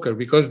in poker,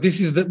 because this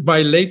is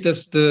my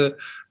latest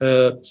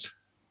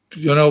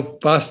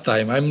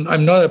pastime.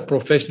 I'm not a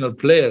professional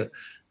player.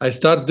 I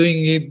start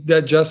doing it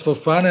just for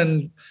fun,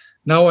 and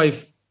now I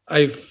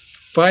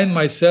find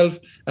myself,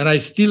 and I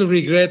still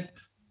regret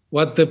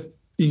what the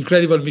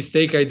incredible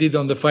mistake I did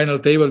on the final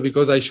table,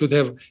 because I should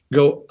have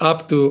go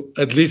up to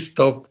at least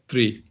top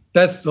 3.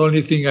 That's the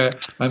only thing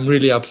I'm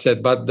really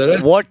upset. But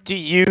what do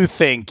you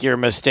think your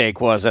mistake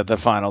was at the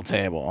final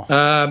table?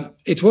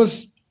 It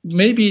was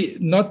maybe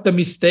not the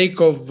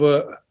mistake of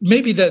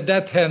maybe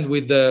that hand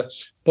with the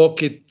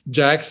pocket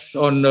jacks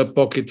on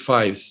pocket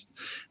 5s.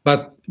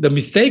 But the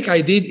mistake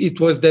I did, it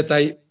was that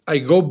I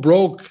go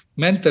broke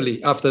mentally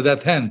after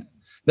that hand.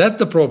 That's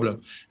the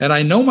problem. And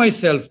I know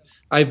myself,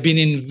 I've been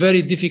in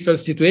very difficult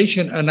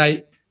situation and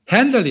I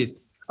handle it.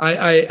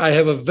 I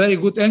have a very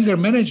good anger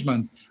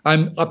management.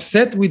 I'm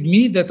upset with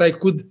me that I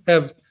could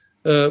have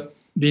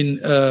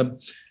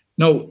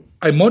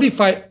I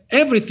modify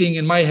everything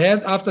in my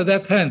head after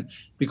that hand,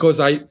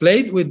 because I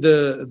played with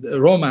the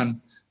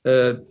Roman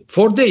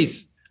 4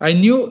 days. I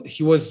knew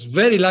he was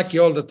very lucky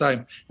all the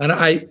time. And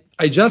I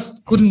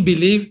just couldn't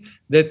believe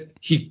that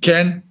he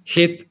can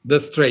hit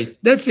the straight.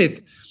 That's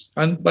it.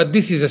 But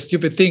this is a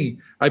stupid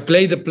thing. I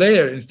play the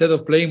player instead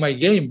of playing my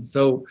game.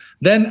 So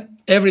then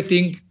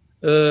everything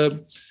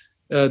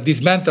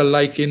dismantled,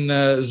 like in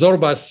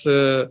Zorba's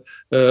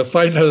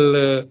final,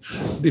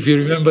 if you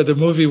remember the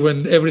movie,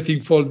 when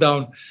everything fall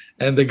down.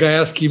 And the guy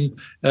asked him,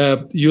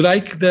 you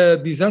like the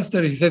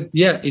disaster? He said,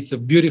 yeah, it's a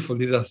beautiful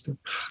disaster.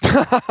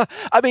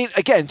 I mean,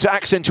 again, to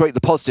accentuate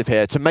the positive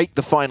here, to make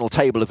the final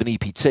table of an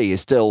EPT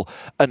is still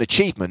an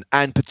achievement,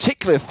 and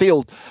particularly a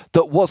field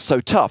that was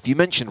so tough. You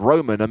mentioned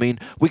Roman. I mean,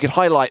 we could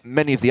highlight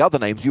many of the other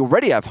names. We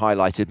already have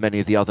highlighted many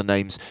of the other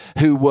names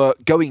who were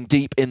going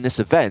deep in this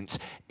event.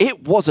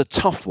 It was a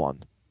tough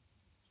one.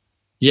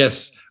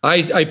 Yes,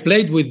 I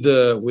played with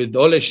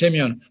Ole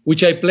Shemion,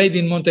 which I played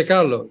in Monte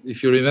Carlo,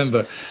 if you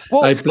remember.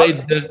 Well, I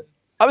played.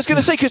 I was going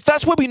to say, because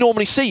that's where we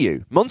normally see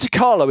you. Monte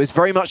Carlo is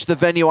very much the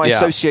venue I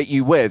associate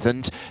you with,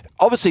 and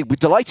obviously we're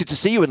delighted to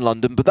see you in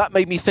London. But that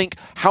made me think,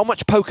 how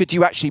much poker do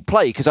you actually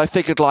play? Because I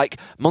figured like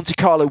Monte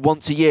Carlo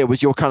once a year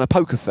was your kind of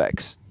poker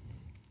fix.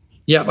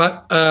 Yeah, but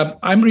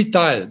I'm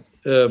retired.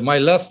 My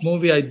last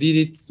movie, I did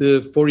it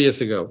 4 years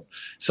ago.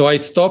 So I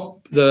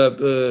stopped.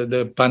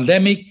 The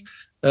pandemic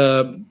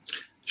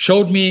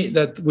showed me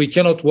that we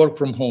cannot work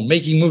from home.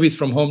 Making movies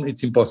from home,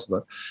 it's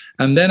impossible.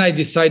 And then I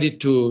decided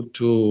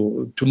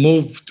to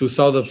move to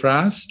southern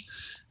France.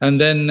 And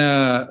then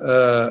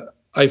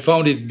I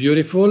found it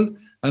beautiful.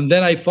 And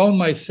then I found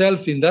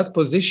myself in that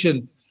position.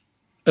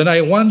 And I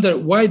wonder,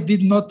 why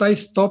did not I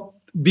stop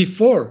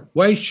before?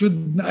 Why should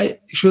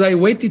I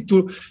wait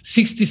until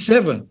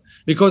 67?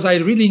 Because I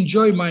really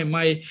enjoy my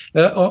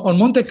on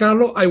Monte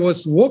Carlo. I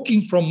was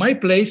walking from my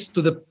place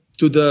to the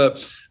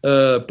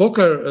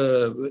poker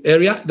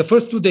area the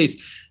first 2 days.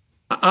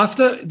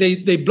 After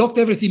they blocked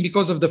everything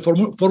because of the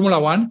Formula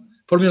One,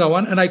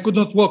 and I could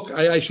not walk.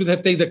 I should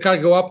have taken the car,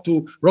 go up to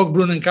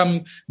Roquebrune and come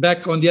back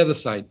on the other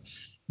side.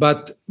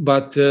 But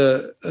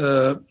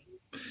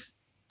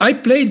I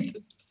played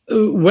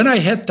when I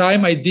had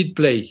time. I did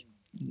play,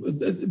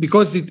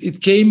 because it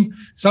came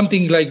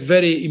something like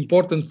very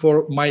important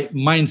for my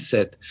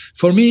mindset.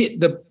 For me,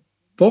 the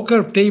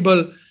poker table,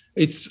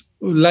 it's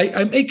like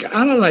I make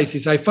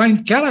analysis. I find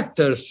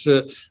characters.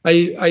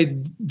 I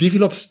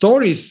develop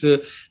stories.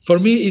 For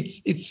me,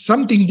 it's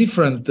something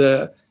different.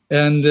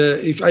 And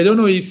if I don't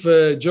know if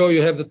Joe,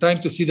 you have the time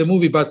to see the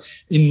movie, but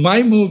in my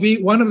movie,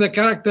 one of the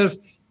characters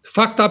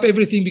fucked up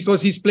everything because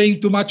he's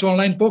playing too much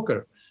online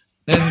poker,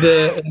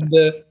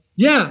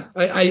 yeah,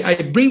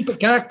 I bring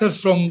characters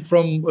from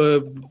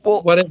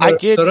whatever.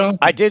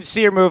 I did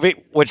see your movie,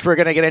 which we're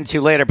going to get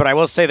into later, but I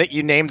will say that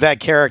you named that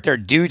character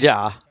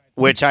Duda,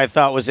 which I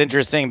thought was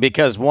interesting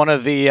because one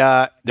of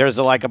the there's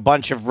a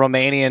bunch of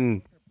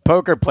Romanian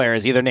poker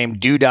players either named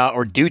Duda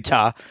or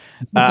Duta.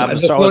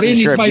 So I wasn't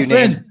sure if you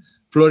named.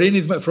 Florin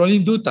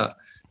Duta.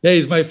 Yeah,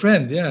 he's my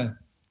friend. Yeah.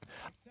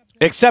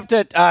 Except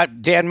that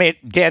Dan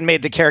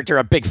made the character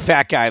a big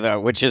fat guy, though,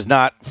 which is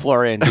not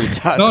Florian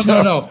Duta.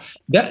 No.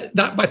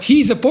 But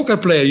he's a poker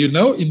player,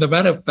 In the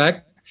matter of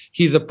fact,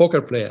 he's a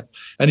poker player,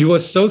 and he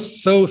was so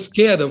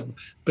scared of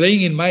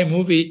playing in my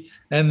movie.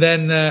 And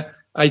then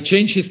I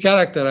changed his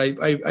character.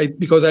 I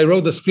because I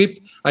wrote the script,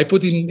 I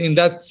put him in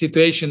that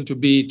situation to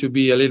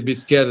be a little bit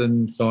scared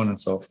and so on and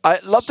so forth. I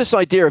love this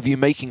idea of you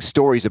making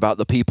stories about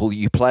the people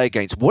you play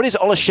against. What is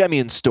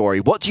Oleshemian's story?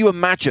 What do you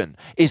imagine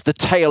is the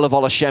tale of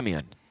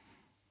Oleshemian?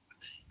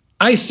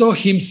 I saw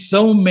him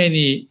so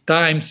many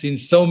times in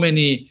so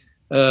many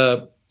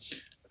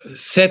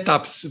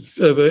setups,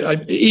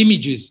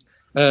 images.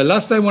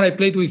 Last time when I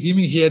played with him,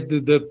 he had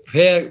the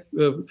hair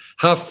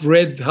half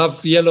red,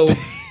 half yellow.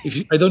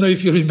 I don't know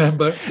if you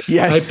remember.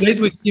 Yes. I played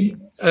with him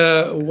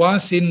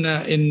once in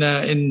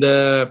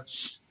the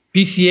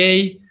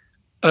PCA.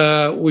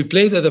 We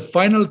played at the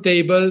final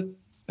table,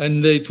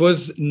 and it was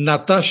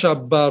Natasha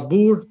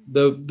Barbour,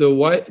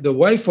 the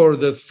wife or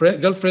the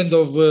girlfriend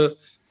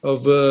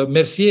of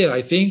Mercier,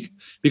 I think,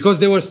 because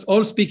they were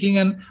all speaking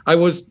and I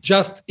was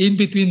just in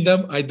between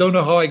them. I don't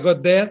know how I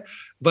got there,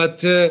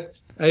 but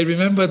I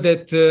remember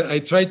that I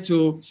tried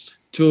to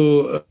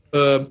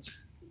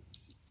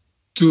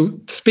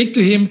speak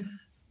to him,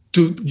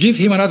 to give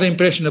him another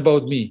impression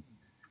about me,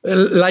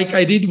 like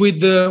I did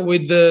with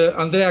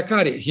Andrea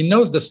Acari. He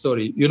knows the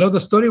story. You know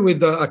the story with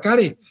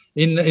Acari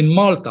in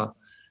Malta.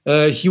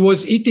 He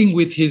was eating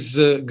with his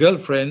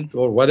girlfriend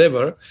or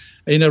whatever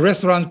in a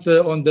restaurant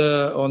on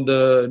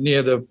the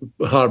near the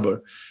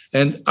harbor,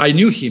 and I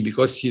knew him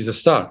because he's a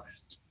star.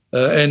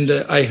 And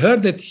I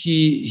heard that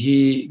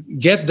he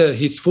get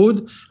his food,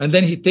 and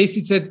then he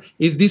tasted. Said,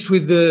 "Is this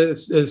with the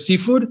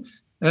seafood?"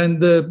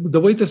 And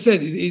the waiter said,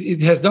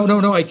 "It has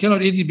no. I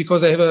cannot eat it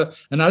because I have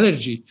an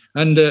allergy."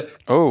 And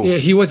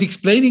he was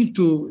explaining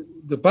to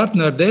the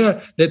partner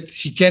there that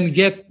he can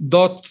get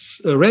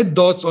red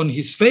dots on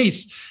his face.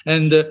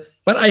 And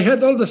but I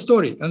heard all the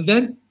story, and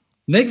then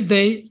next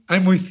day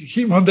I'm with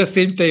him on the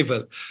same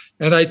table,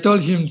 and I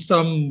told him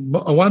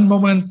one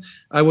moment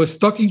I was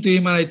talking to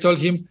him, and I told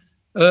him,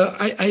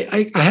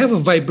 I have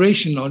a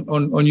vibration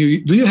on you.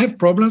 Do you have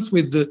problems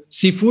with the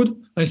seafood?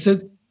 I said,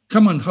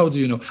 come on, how do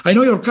you know? I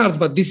know your cards,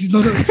 but this is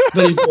not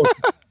very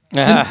important.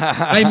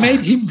 I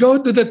made him go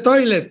to the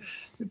toilet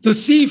to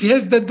see if he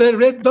has the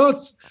red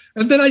dots.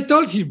 And then I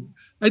told him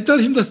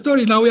the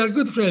story. Now we are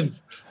good friends.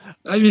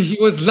 I mean, he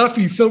was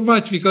laughing so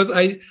much because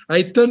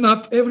I turned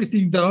up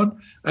everything down.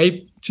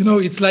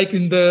 It's like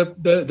in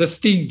the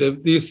Sting. Do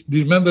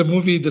you remember the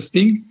movie The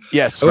Sting?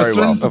 Yes, very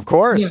well. Of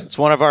course. Yeah. It's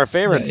one of our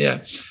favorites. Yeah.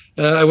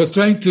 I was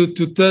trying to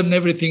turn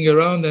everything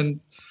around, and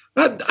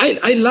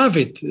I love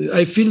it.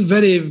 I feel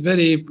very,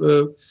 very.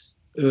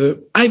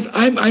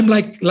 I'm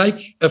like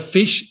a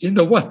fish in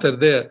the water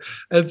there,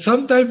 and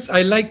sometimes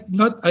I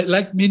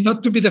like me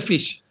not to be the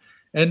fish.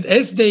 And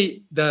as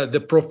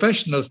the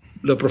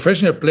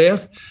professional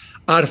players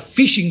are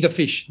fishing the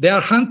fish, they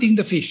are hunting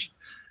the fish.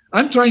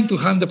 I'm trying to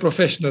hunt the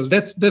professional.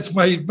 That's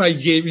my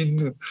game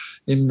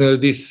in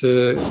this.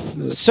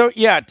 So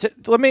yeah,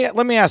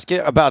 let me ask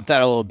you about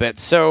that a little bit.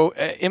 So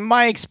in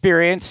my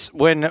experience,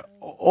 when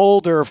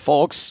older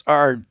folks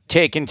are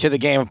taken to the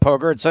game of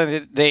poker, it's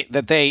something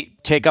that they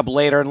take up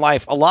later in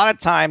life. A lot of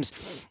times,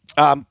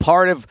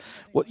 part of,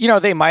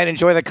 they might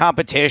enjoy the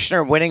competition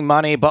or winning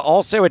money, but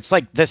also it's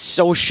like the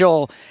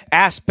social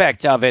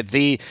aspect of it,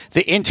 the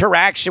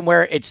interaction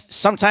where it's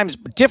sometimes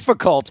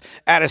difficult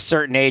at a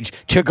certain age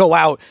to go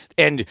out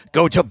and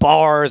go to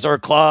bars or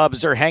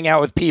clubs or hang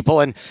out with people,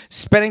 and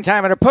spending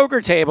time at a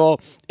poker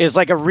table is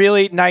like a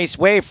really nice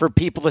way for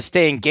people to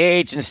stay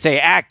engaged and stay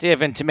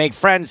active and to make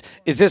friends.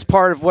 Is this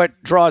part of what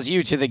draws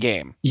you to the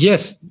game?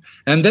 Yes.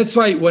 And that's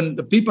why when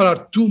the people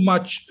are too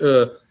much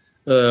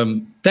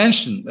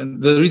tension,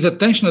 and there is a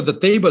tension at the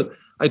table,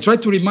 I try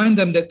to remind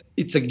them that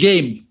it's a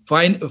game.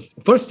 Fine.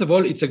 First of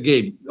all, it's a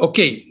game.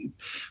 Okay,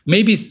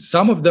 maybe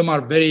some of them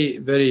are very,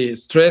 very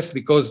stressed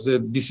because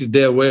this is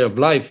their way of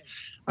life.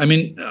 I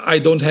mean, I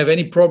don't have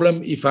any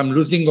problem if I'm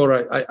losing,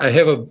 or I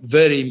have a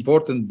very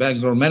important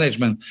bankroll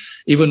management,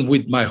 even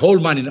with my whole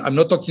money. I'm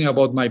not talking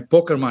about my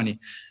poker money.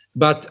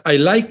 But I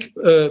like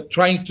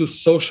trying to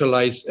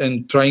socialize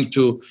and trying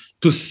to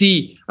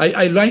see.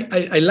 I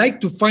like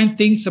to find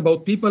things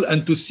about people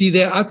and to see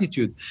their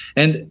attitude.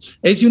 And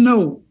as you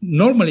know,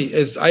 normally,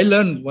 as I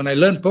learned when I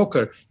learned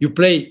poker, you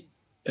play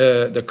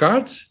the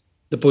cards,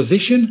 the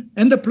position,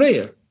 and the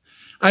player.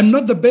 I'm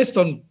not the best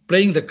on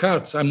playing the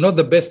cards. I'm not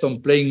the best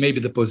on playing maybe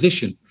the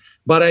position.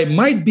 But I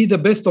might be the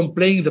best on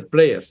playing the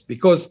players,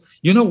 because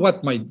you know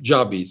what my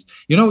job is.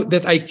 You know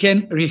that I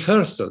can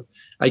rehearsal.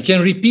 I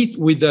can repeat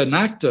with an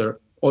actor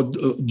or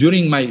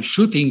during my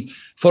shooting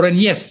for a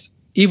yes,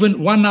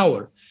 even 1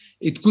 hour.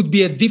 It could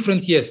be a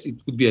different yes.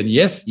 It could be a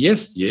yes,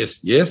 yes, yes,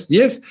 yes,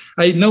 yes.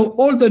 I know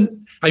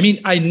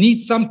I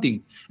need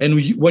something. And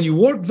when you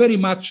work very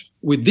much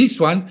with this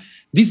one,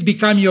 this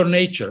becomes your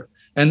nature.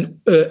 And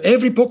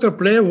every poker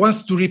player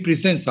wants to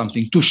represent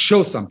something, to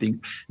show something.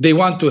 They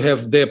want to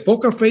have their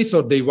poker face,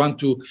 or they want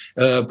to,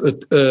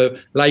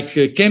 like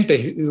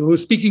Kempe, who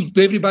was speaking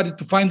to everybody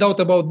to find out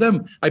about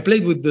them. I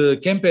played with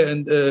Kempe,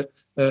 and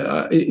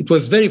it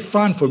was very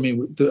fun for me.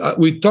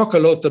 We talk a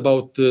lot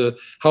about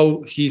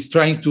how he's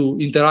trying to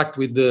interact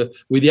with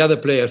the other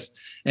players.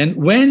 And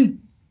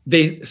when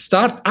they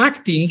start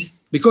acting,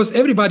 because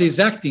everybody is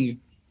acting,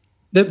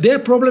 their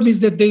problem is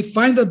that they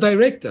find a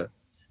director.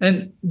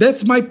 And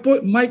that's my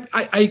point.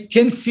 I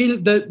can feel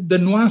the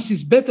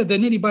nuances better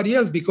than anybody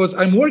else, because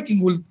I'm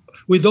working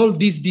with all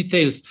these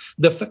details.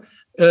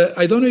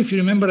 I don't know if you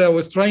remember, I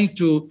was trying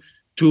to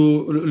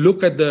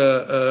look at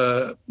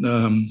the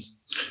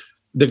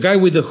guy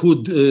with the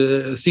hood,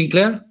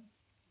 Sinclair.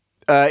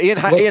 Ian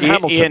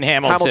Hamilton. Ian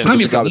Hamilton.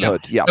 The guy with the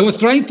hood. Yeah. I was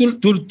trying to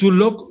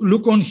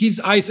look on his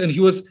eyes, and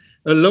he was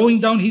lowering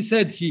down his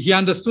head. He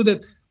understood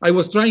that I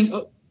was trying.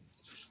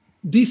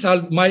 These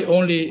are my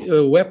only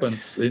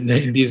weapons in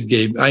this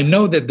game. I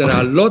know that there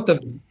are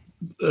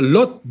a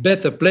lot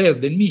better players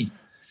than me.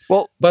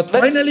 Well, but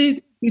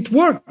finally it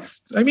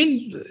works. I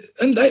mean,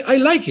 and I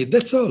like it.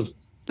 That's all.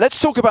 Let's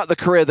talk about the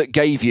career that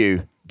gave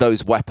you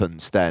those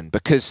weapons then,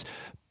 because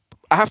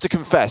I have to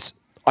confess,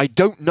 I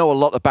don't know a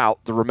lot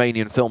about the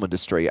Romanian film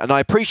industry, and I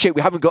appreciate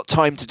we haven't got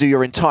time to do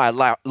your entire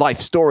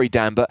life story,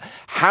 Dan, but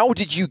how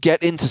did you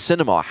get into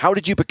cinema? How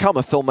did you become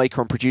a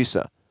filmmaker and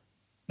producer?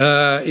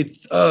 It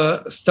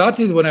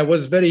started when I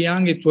was very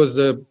young. It was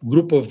a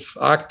group of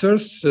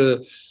actors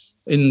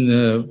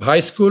in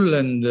high school,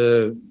 and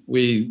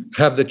we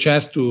have the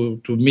chance to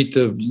meet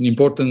an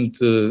important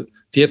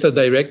theater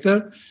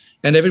director,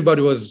 and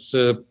everybody was.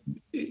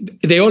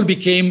 They all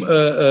became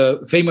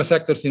famous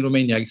actors in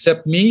Romania,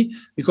 except me,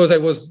 because I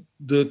was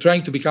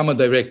trying to become a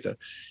director.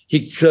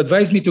 He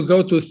advised me to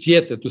go to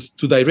theater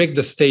to direct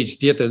the stage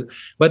theater,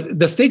 but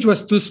the stage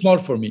was too small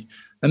for me,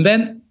 and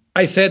then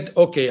I said,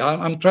 okay,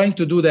 I'm trying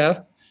to do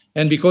that.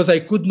 And because I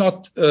could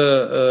not,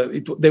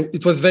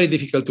 it was very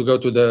difficult to go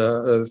to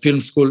the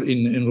film school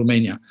in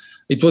Romania.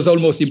 It was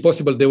almost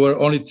impossible. There were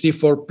only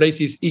 3-4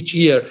 places each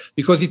year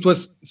because it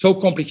was so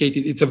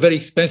complicated. It's a very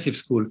expensive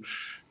school.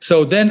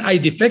 So then I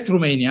defect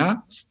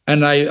Romania,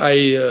 and I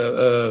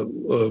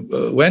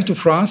went to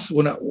France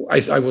when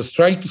I was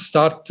trying to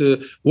start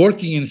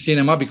working in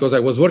cinema, because I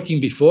was working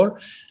before,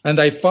 and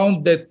I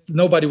found that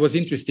nobody was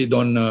interested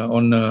on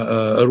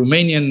a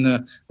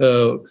Romanian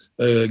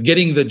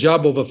getting the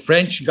job of a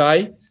French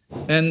guy.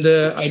 And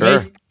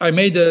sure. I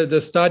made the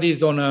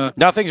studies on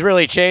Nothing's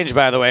really changed,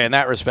 by the way, in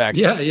that respect.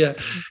 Yeah.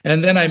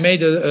 And then I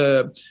made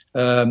a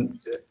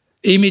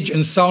image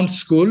and sound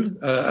school,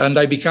 and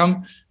I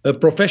become a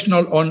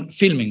professional on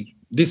filming.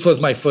 This was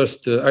my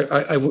first.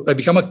 I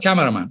become a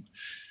cameraman,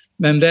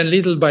 and then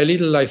little by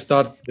little I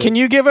start. Can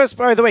you give us,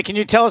 by the way? Can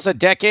you tell us a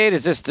decade?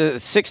 Is this the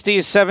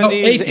 60s,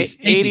 70s,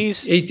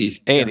 80s?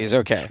 80s. 80s.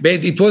 Okay.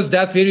 But it was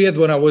that period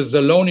when I was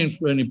alone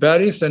in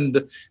Paris,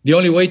 and the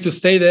only way to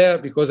stay there,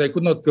 because I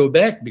could not go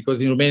back,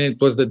 because in Romania it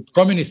was the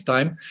communist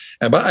time.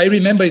 But I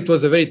remember it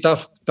was a very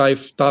tough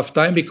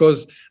time,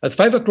 because at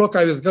 5 o'clock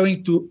I was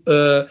going to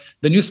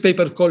the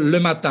newspaper called Le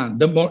Matin,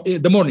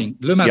 the morning,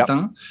 Le Matin,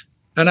 yep.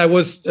 And I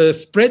was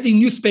spreading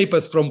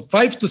newspapers from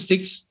 5 to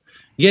 6,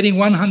 getting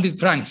 100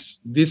 francs.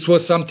 This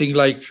was something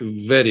like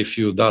very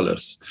few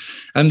dollars.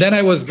 And then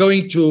I was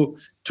going to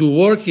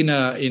work in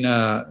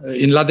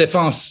La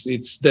Défense.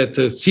 It's that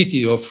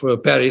city of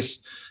Paris,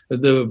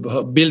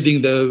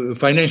 building the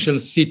financial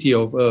city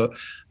of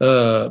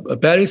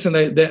Paris, and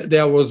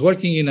I was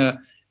working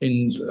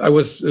I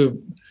was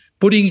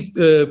putting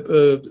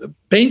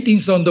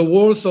paintings on the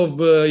walls of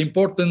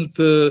important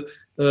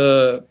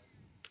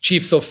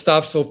chiefs of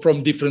staff, so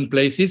from different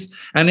places.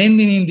 And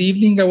ending in the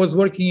evening, I was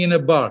working in a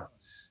bar.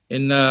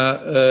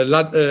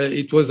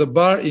 It was a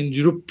bar in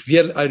Rue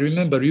Pierre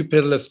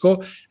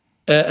Lescot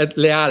at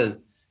Leal.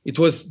 It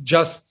was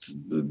just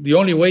the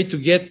only way to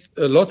get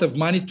a lot of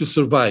money to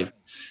survive.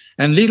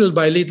 And little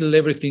by little,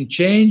 everything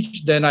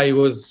changed. Then I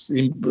was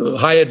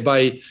hired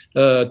by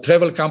a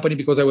travel company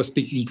because I was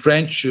speaking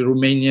French,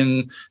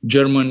 Romanian,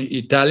 German,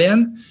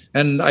 Italian.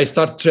 And I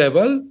started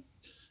travel.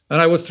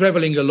 And I was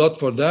traveling a lot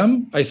for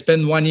them. I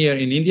spent 1 year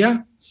in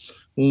India.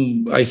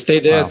 I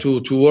stayed there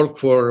to work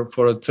for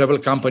a travel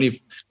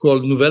company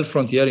called Nouvelle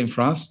Frontière in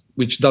France,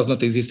 which does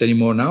not exist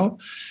anymore now.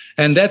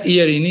 And that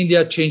year in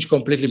India changed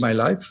completely my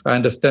life. I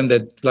understand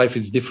that life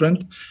is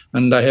different.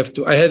 And I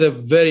had a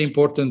very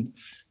important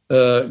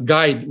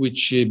guide,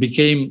 which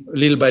became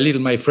little by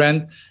little my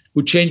friend,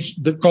 who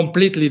changed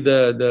completely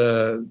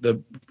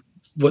the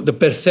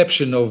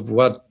perception of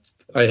what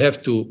I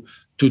have to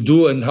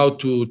do and how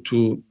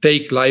to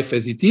take life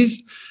as it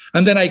is.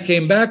 And then I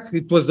came back.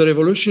 It was the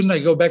revolution. I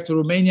go back to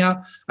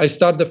Romania. I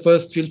start the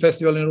first film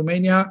festival in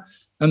Romania.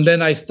 And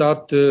then I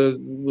start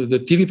with the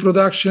TV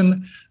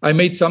production. I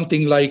made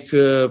something like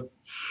 20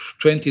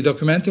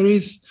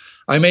 documentaries.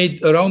 I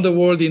made around the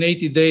world in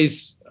 80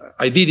 days.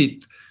 I did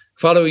it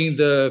following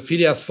the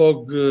Phileas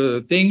Fogg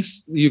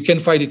things. You can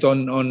find it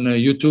on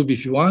YouTube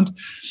if you want.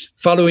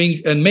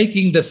 Following and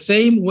making the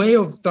same way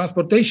of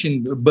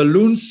transportation,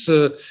 balloons,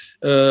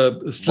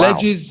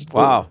 sledges,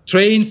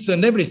 trains,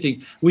 and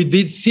everything. We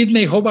did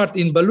Sydney Hobart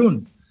in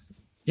balloon.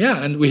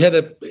 Yeah, and we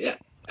had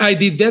I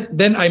did that.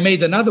 Then I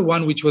made another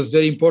one, which was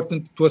very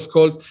important. It was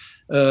called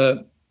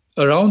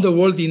Around the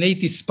World in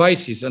 80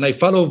 Spices. And I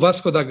follow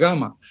Vasco da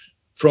Gama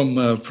from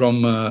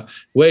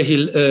where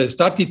he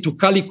started to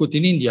Calicut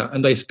in India.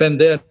 And I spent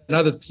there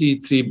another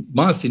three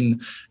months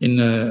in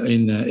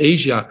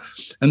Asia.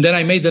 And then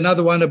I made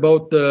another one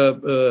about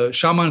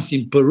shamans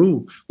in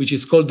Peru, which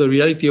is called The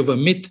Reality of a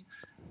Myth,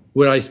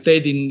 where I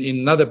stayed in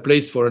another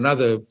place for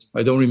another,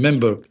 I don't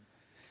remember,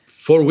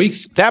 4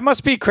 weeks. That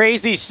must be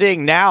crazy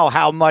seeing now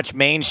how much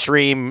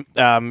mainstream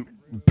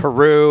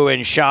Peru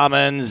and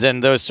shamans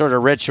and those sort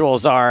of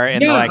rituals are.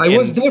 And I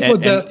was there for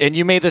and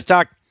you made this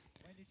doc.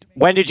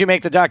 When did you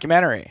make the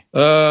documentary?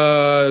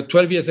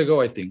 12 years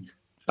ago, I think.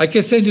 I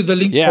can send you the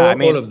link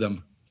for all of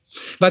them.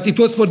 But it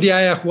was for the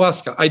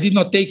ayahuasca. I did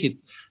not take it.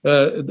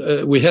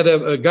 We had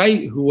a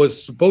guy who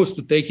was supposed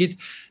to take it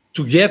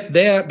to get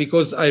there,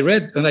 because I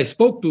read and I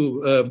spoke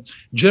to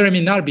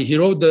Jeremy Narby. He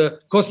wrote The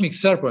Cosmic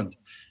Serpent.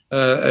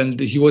 And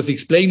he was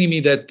explaining me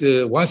that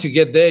once you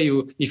get there,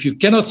 if you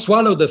cannot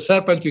swallow the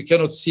serpent, you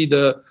cannot see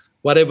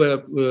whatever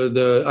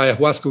the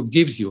ayahuasca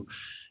gives you.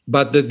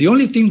 But the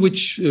only thing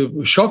which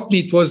shocked me,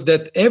 it was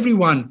that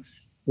everyone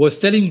was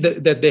telling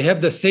that they have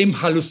the same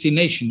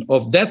hallucination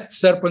of that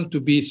serpent to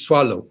be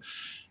swallowed.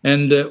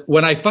 And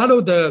when I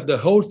followed the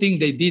whole thing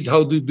they did,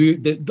 how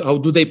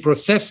do they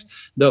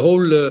process the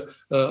whole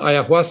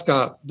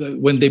ayahuasca?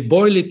 When they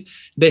boil it,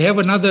 they have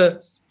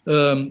another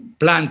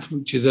plant,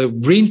 which is a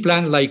green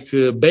plant like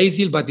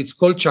basil, but it's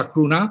called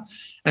chacruna.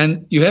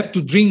 And you have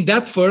to drink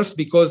that first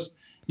because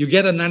you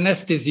get an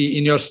anesthesia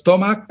in your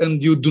stomach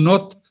and you do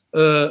not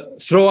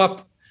throw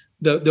up.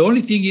 The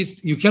only thing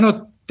is you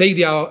cannot take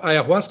the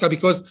ayahuasca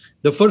because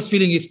the first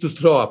feeling is to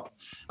throw up.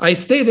 I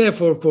stayed there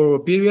for a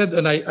period,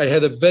 and I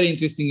had a very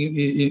interesting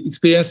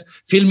experience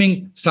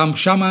filming some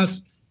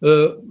shamans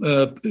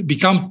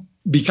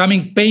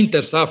becoming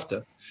painters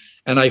after.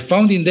 And I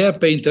found in their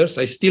painters,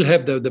 I still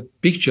have the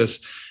pictures,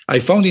 I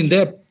found in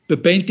their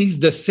paintings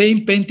the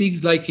same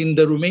paintings like in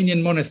the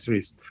Romanian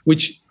monasteries,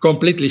 which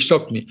completely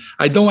shocked me.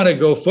 I don't want to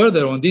go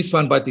further on this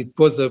one, but it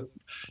was a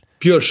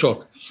pure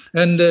shock.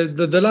 And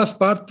the last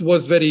part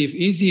was very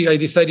easy. I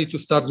decided to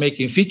start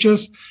making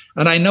features,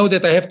 and I know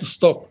that I have to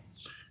stop.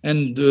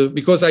 And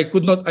because I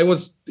could not, I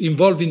was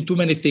involved in too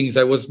many things.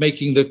 I was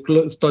making the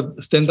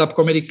stand-up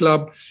comedy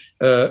club.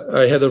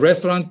 I had a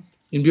restaurant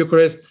in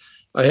Bucharest.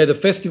 I had a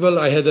festival.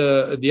 I had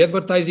the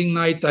advertising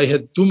night. I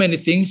had too many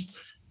things,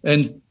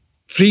 and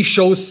 3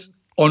 shows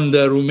on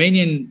the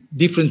Romanian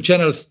different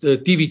channels,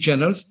 TV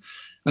channels.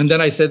 And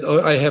then I said,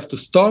 I have to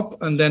stop.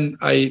 And then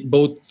I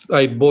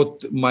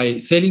bought my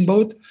sailing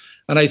boat,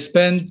 and I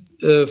spent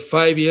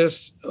 5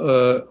 years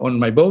on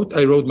my boat.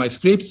 I wrote my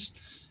scripts.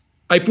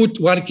 I put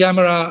one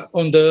camera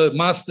on the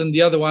mast and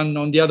the other one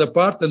on the other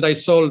part, and I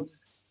sold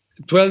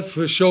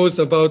 12 shows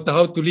about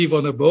how to live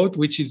on a boat,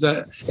 which is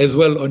as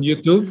well on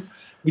YouTube,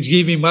 which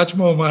gave me much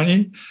more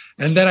money.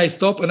 And then I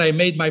stopped and I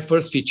made my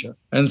first feature.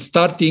 And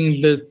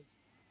starting the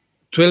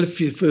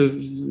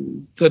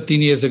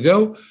 13 years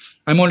ago,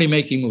 I'm only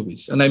making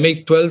movies. And I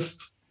make 12,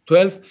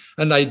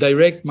 and I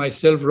direct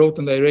myself, wrote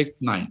and direct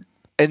 9.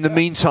 In the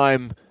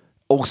meantime,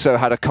 also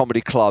had a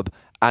comedy club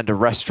and a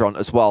restaurant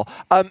as well.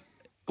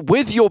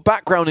 With your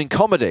background in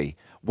comedy,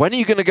 when are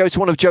you going to go to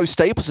one of Joe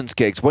Stapleton's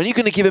gigs? When are you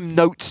going to give him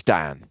notes,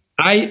 Dan?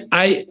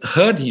 I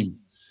heard him,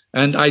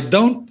 and I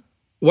don't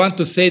want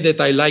to say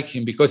that I like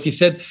him because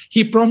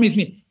he promised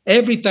me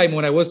every time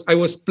when I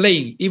was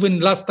playing. Even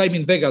last time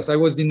in Vegas, I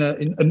was in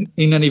an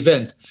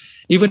event.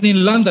 Even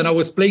in London, I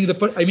was playing the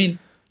first. I mean,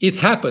 it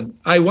happened.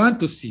 I want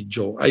to see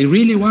Joe. I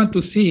really want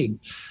to see him.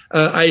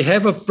 I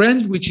have a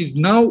friend which is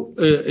now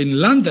in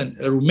London,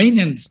 a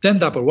Romanian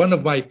stand-upper, one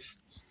of my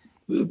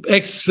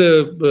ex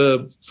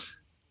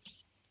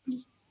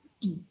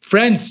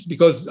friends,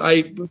 because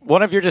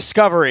one of your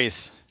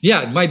discoveries.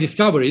 Yeah, my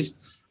discoveries.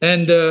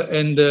 And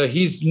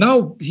he's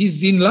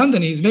in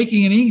London. He's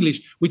making in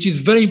English, which is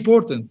very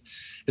important.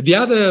 The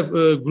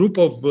other group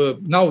of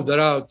now there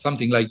are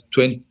something like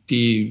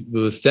 20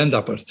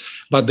 stand-uppers,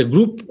 but the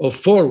group of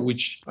 4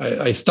 which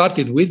I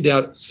started with, they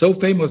are so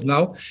famous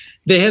now.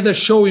 They had a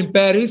show in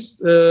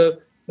Paris,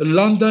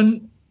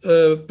 London,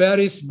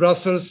 Paris,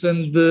 Brussels,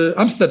 and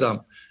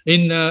Amsterdam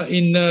in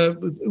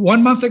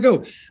 1 month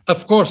ago.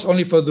 Of course,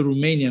 only for the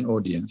Romanian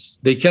audience.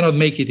 They cannot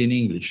make it in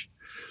English,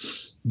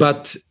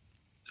 but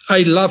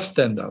I love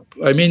stand-up.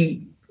 I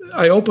mean,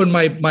 I opened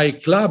my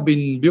club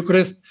in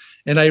Bucharest,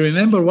 and I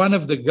remember one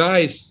of the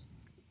guys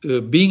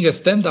being a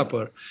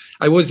stand-upper.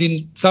 I was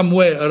in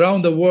somewhere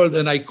around the world,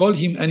 and I called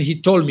him, and he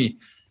told me,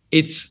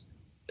 it's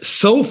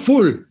so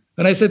full.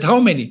 And I said, how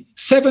many?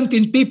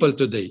 17 people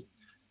today.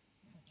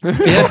 We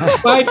had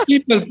 5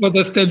 people for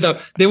the stand-up.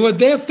 They were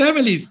their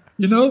families,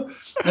 you know?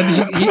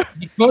 And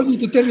he called me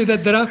to tell me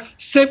that there are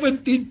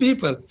 17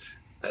 people.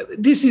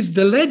 This is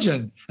the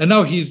legend. And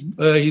now he's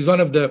one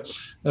of the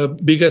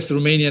biggest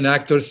Romanian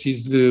actors.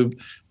 He's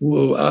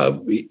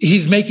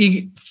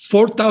making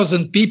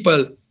 4,000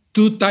 people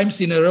 2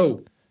 times in a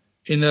row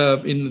in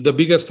the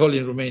biggest hall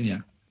in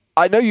Romania.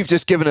 I know you've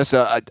just given us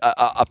a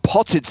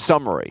potted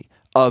summary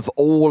of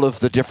all of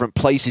the different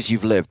places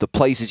you've lived, the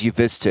places you've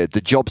visited, the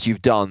jobs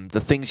you've done, the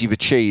things you've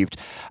achieved.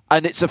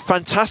 And it's a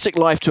fantastic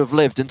life to have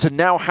lived, and to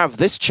now have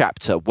this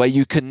chapter where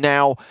you can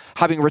now,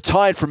 having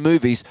retired from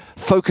movies,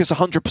 focus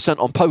 100%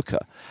 on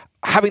poker.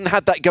 Having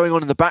had that going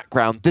on in the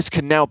background, this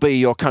can now be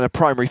your kind of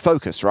primary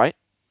focus, right?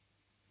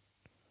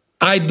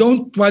 I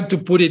don't want to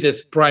put it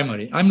as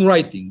primary. I'm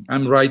writing a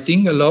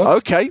lot.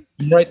 Okay.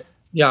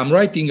 I'm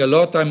writing a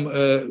lot.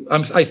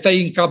 I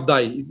stay in Cap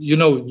d'Ai. You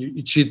know,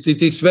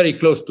 it is very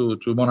close to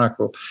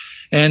Monaco,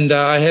 and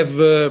I have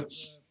a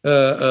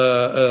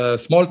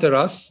small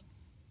terrace,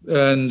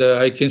 and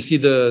I can see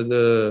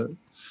the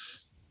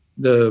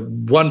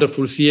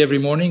wonderful sea every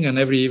morning and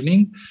every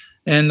evening.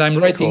 And I'm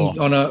writing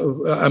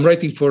I'm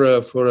writing for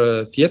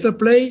a theater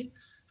play.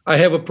 I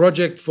have a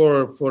project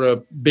for a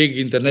big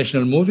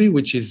international movie,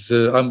 which is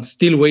I'm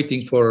still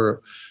waiting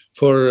for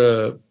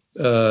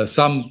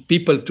some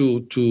people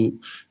to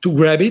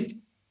grab it.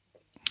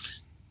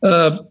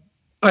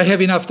 I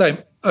have enough time.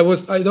 I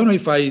don't know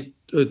if I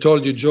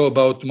told you, Joe,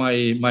 about my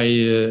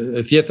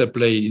theater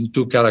play in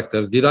 2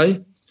 characters. Did I?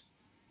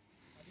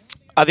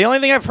 The only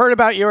thing I've heard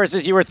about yours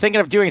is you were thinking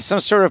of doing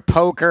some sort of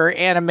poker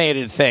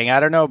animated thing.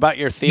 I don't know about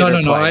your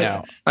theater play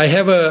now. I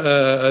have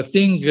a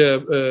thing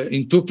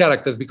in 2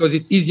 characters because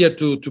it's easier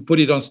to put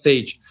it on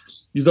stage.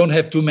 You don't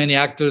have too many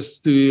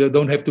actors. You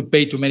don't have to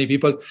pay too many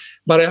people.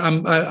 But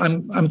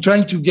I'm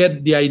trying to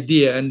get the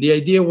idea, and the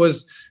idea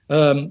was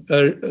a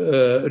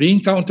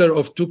re-encounter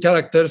of 2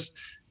 characters.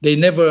 They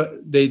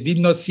did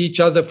not see each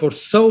other for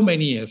so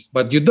many years,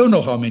 but you don't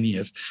know how many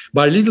years.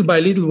 By little,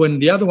 when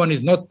the other one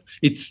is not,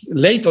 it's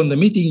late on the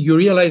meeting, you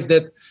realize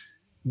that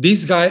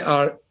these guys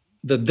are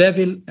the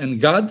devil and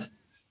God.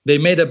 They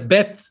made a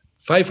bet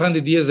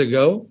 500 years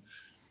ago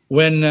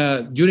when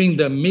during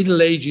the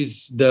Middle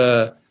Ages,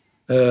 the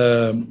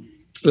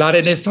La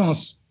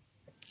Renaissance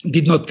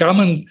did not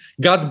come, and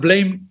God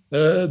blamed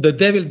the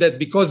devil that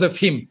because of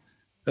him,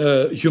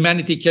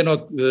 humanity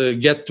cannot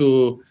get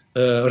to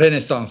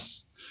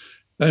Renaissance.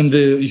 And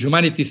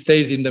humanity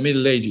stays in the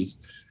Middle Ages.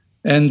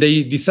 And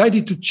they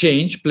decided to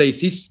change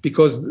places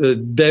because the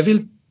devil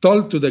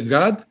told to the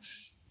God,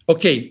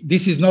 okay,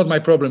 this is not my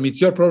problem. It's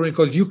your problem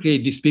because you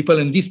create these people,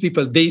 and these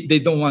people, they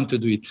don't want to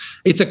do it.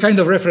 It's a kind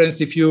of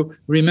reference, if you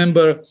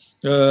remember,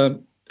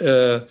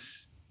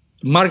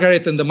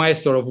 Margaret and the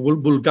Maestro of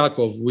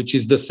Bulgakov, which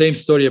is the same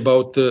story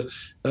about the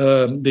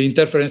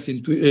interference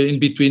in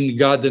between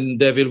God and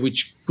devil,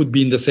 which could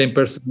be in the same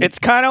person. It's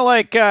kind of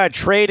like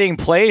trading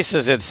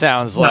places, it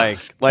sounds like.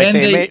 Like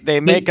they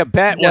make a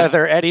bet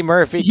whether Eddie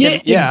Murphy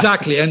can... Yeah,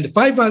 exactly. And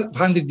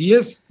 500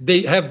 years,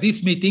 they have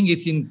this meeting.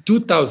 It's in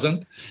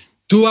 2000.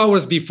 2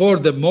 hours before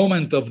the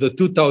moment of the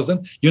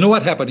 2000, you know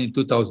what happened in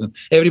 2000?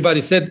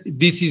 Everybody said,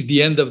 this is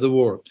the end of the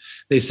world.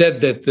 They said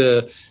that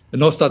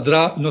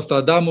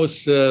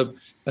Nostradamus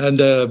and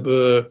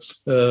the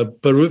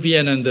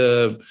Peruvian and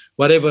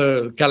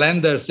whatever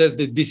calendar says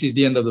that this is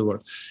the end of the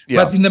world.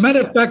 Yeah. But in the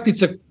matter of fact,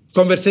 it's a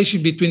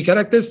conversation between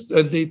characters,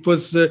 and it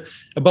was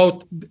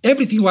about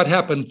everything what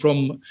happened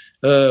from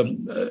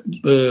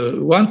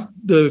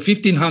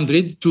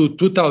 1500 to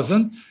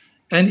 2000.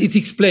 And it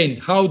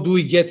explained, how do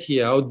we get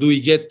here? How do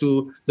we get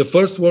to the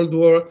First World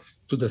War,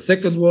 to the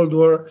Second World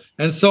War,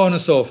 and so on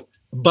and so forth.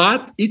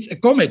 but it's a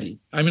comedy.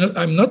 I mean,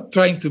 I'm not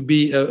trying to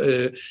be.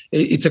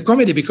 It's a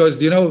comedy because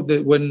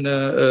when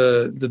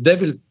the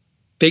devil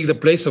take the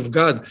place of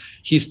God,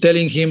 he's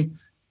telling him,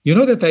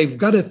 that I've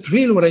got a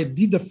thrill where I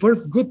did the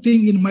first good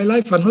thing in my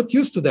life. I'm not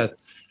used to that,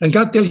 and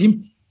God tell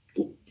him,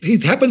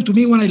 it happened to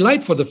me when I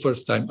lied for the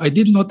first time. I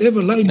did not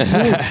ever lie in my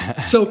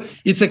life. So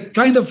it's a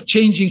kind of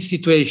changing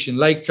situation.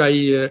 Like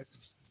I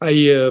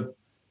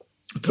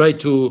try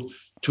to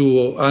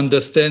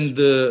understand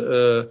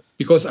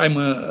because I'm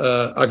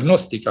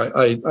agnostic.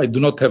 I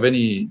do not have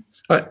any.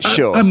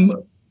 Sure.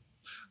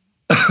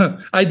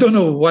 I don't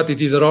know what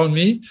it is around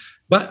me,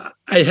 but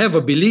I have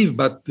a belief.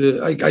 But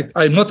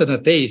I'm not an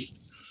atheist.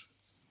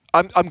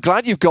 I'm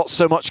glad you've got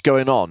so much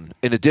going on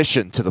in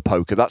addition to the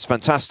poker. That's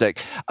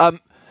fantastic.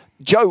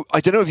 Joe, I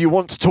don't know if you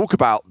want to talk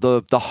about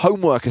the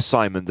homework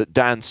assignment that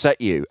Dan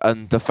set you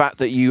and the fact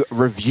that you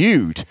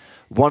reviewed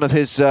one of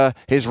his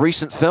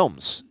recent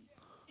films.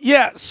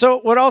 Yeah, so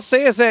what I'll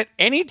say is that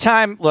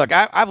anytime, look,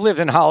 I've lived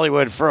in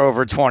Hollywood for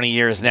over 20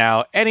 years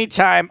now.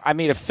 Anytime I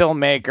meet a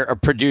filmmaker, a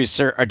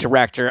producer, a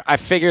director, I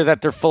figure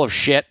that they're full of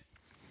shit.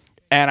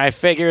 And I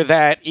figure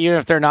that even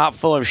if they're not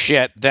full of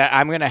shit, that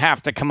I'm going to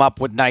have to come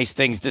up with nice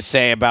things to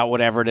say about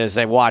whatever it is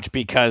they watch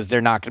because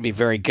they're not going to be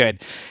very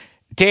good.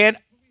 Dan,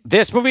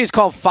 this movie is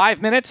called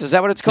 5 Minutes. Is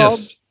that what it's called?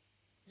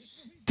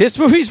 Yes. This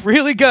movie's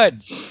really good.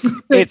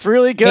 It's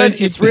really good.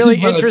 It's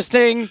really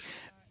interesting.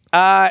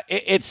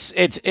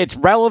 It's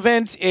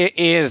relevant. It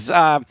is.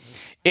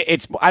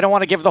 It's. I don't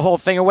want to give the whole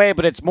thing away,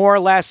 but it's more or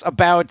less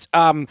about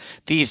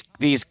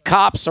these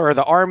cops or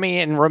the army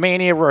in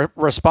Romania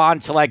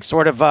respond to like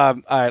sort of a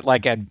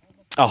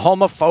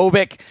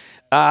homophobic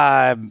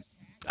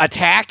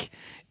attack,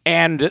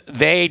 and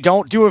they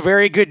don't do a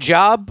very good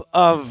job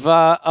of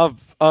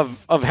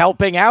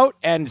helping out,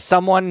 and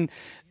someone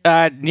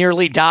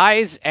nearly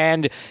dies,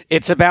 and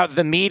it's about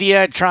the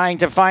media trying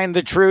to find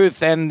the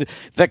truth, and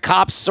the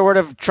cops sort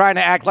of trying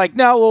to act like,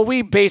 no, well,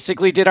 we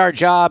basically did our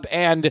job,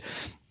 and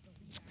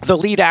the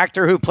lead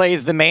actor who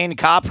plays the main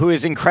cop, who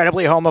is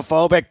incredibly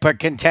homophobic but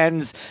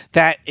contends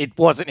that it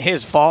wasn't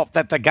his fault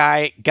that the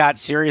guy got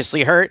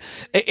seriously hurt.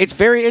 It's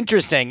very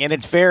interesting, and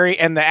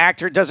the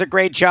actor does a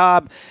great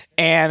job,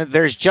 and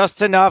there's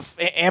just enough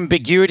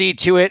ambiguity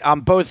to it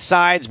on both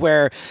sides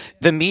where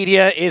the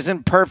media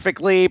isn't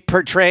perfectly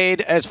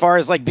portrayed as far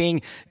as like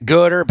being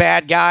good or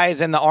bad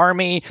guys, and the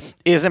army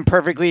isn't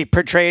perfectly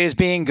portrayed as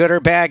being good or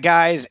bad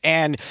guys,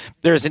 and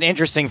there's an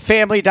interesting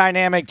family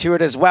dynamic to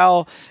it as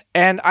well.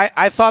 And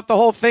I thought the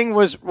whole thing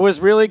was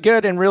really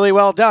good and really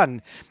well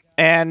done.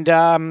 And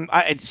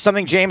it's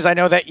something, James, I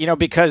know that,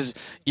 because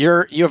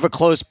you have a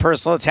close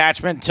personal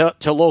attachment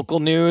to local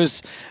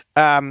news,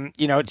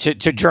 to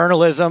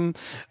journalism,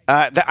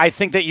 that I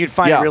think that you'd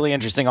find it really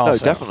interesting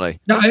also. No, definitely.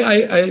 No,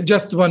 I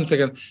just 1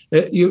 second.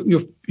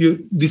 You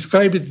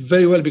described it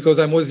very well, because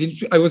I was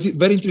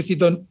very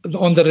interested on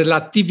the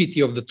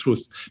relativity of the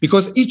truth,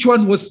 because each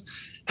one was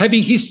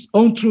having his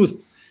own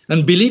truth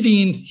and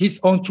believing in his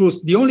own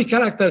truth. The only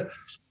character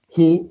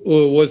who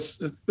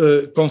was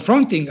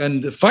confronting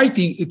and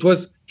fighting, it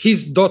was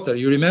his daughter.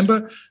 You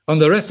remember on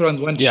the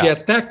restaurant when she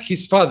attacked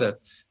his father.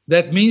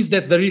 That means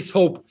that there is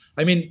hope.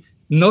 I mean,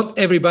 not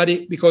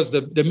everybody, because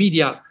the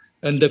media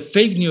and the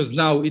fake news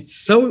now, it's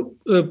so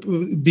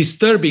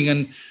disturbing.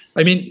 And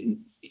I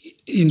mean,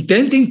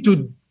 intending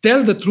to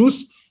tell the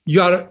truth,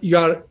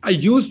 I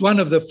used one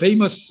of the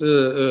famous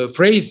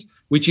phrase,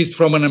 which is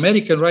from an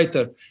American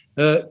writer,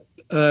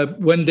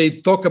 when they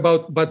talk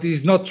about, but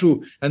it's not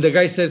true. And the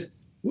guy says,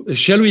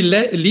 shall we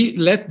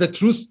let the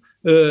truth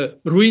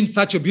ruin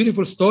such a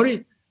beautiful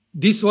story?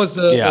 This was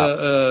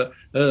a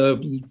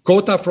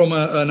quote from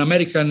an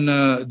American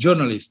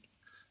journalist.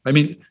 I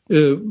mean,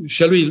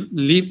 shall we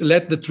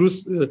let the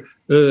truth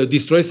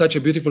destroy such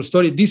a beautiful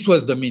story? This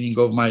was the meaning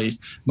of my.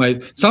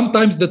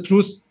 Sometimes the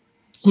truth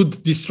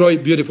could destroy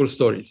beautiful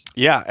stories.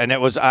 Yeah, and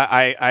it was.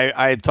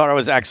 I thought it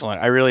was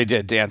excellent. I really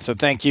did, Dan. So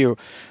thank you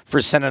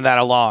for sending that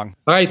along.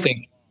 I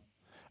think.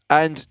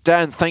 And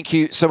Dan, thank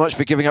you so much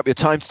for giving up your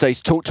time today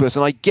to talk to us.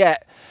 And I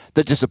get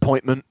the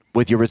disappointment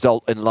with your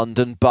result in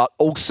London, but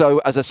also,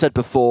 as I said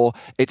before,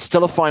 it's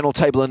still a final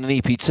table and an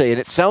EPT, and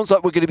it sounds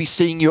like we're going to be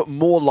seeing you at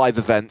more live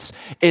events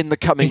in the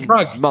coming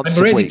months I'm and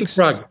ready weeks.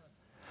 to Prague.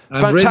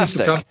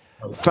 Fantastic.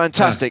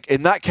 Fantastic.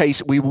 In that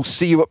case, we will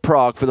see you at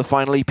Prague for the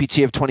final EPT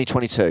of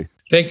 2022.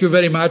 Thank you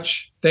very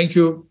much. Thank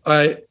you.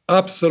 I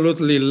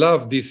absolutely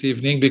love this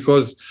evening,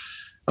 because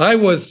I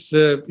was,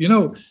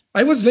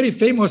 I was very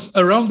famous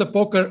around the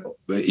poker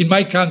in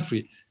my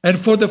country. And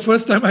for the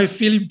first time, I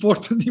feel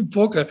important in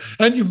poker.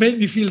 And you made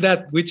me feel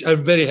that, which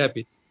I'm very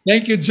happy.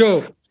 Thank you,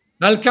 Joe.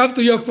 I'll come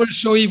to your first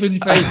show, even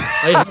if I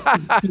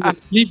have to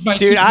leave my...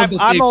 Dude,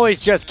 I'm always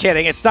just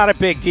kidding. It's not a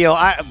big deal.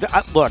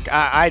 Look,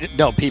 I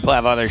know people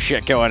have other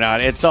shit going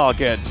on. It's all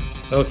good.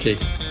 Okay.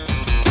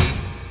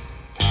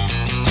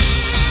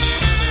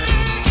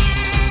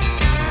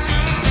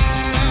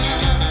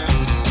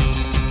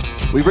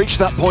 We've reached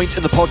that point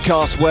in the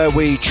podcast where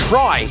we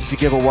try to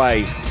give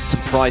away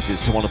some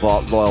prizes to one of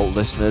our loyal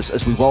listeners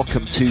as we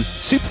welcome to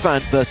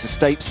Superfan versus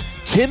Stapes,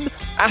 Tim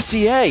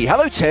Acier.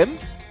 Hello, Tim.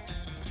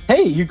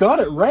 Hey, you got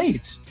it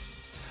right.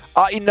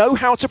 I know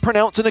how to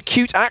pronounce an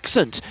acute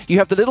accent. You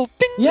have the little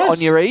ding on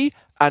your E,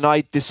 and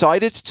I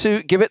decided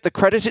to give it the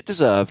credit it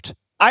deserved.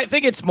 I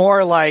think it's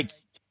more like,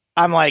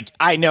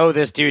 I know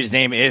this dude's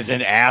name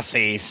isn't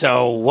Assy,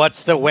 so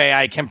what's the way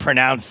I can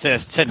pronounce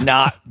this to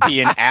not be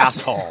an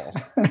asshole?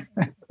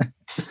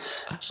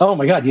 Oh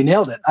my God, you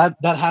nailed it.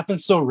 That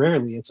happens so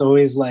rarely. It's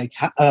always like,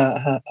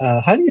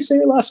 how do you say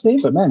your last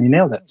name? But man, you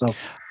nailed it. So,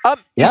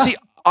 You see,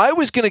 I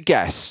was going to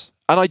guess,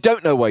 and I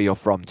don't know where you're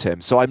from,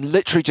 Tim, so I'm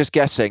literally just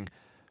guessing.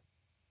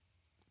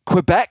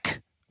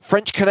 Quebec?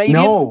 French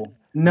Canadian?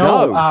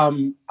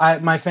 No.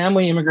 My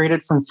family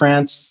immigrated from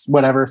France,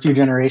 a few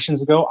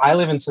generations ago. I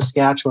live in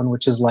Saskatchewan,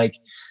 which is like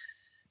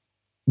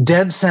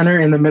dead center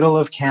in the middle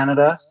of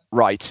Canada.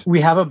 Right.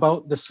 We have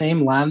about the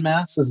same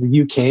landmass as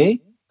the UK,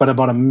 but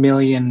about 1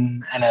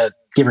 million and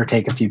give or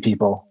take a few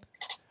people.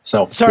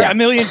 So sorry, 1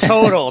 million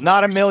total,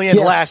 not 1 million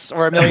less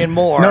or 1 million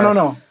more.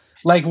 No.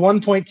 Like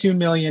 1.2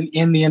 million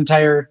in the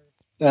entire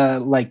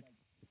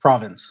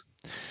province.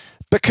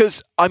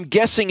 Because I'm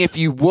guessing if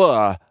you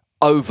were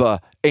over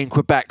in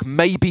Quebec,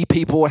 maybe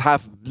people would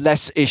have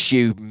less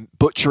issue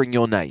butchering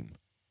your name.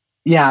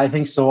 Yeah, I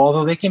think so.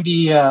 Although they can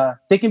be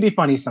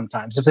funny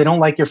sometimes. If they don't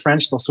like your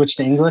French, they'll switch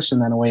to English,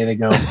 and then away they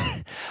go.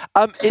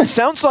 It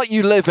sounds like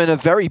you live in a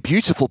very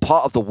beautiful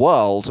part of the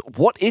world.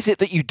 What is it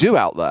that you do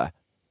out there?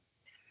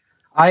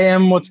 I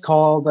am what's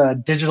called a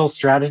digital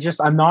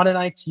strategist. I'm not in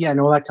IT. I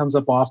know that comes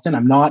up often.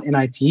 I'm not in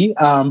IT,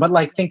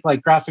 but think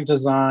graphic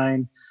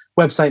design,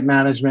 website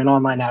management,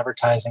 online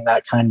advertising,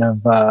 that kind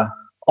of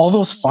all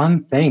those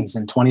fun things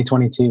in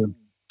 2022.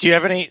 Do you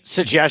have any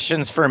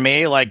suggestions for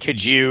me? Like,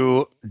 could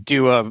you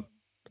do a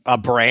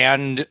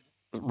brand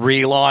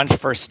relaunch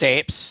for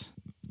Stapes?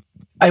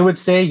 I would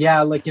say,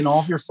 in all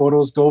of your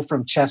photos, go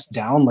from chest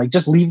down.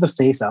 Just leave the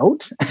face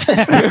out.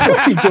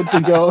 You'll be good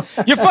to go.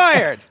 You're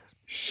fired.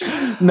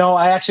 No,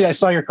 I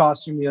saw your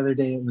costume the other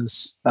day.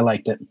 I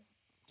liked it.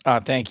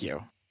 Thank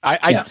you.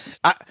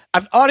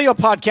 I've audio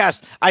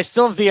podcast. I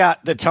still have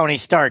the Tony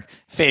Stark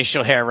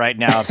facial hair right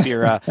now.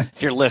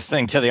 If you're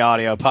listening to the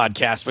audio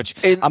podcast, which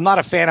I'm not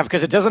a fan of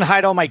because it doesn't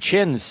hide all my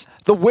chins.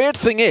 The weird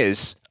thing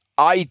is,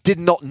 I did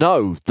not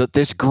know that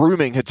this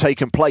grooming had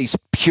taken place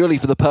purely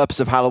for the purpose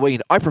of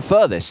Halloween. I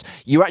prefer this.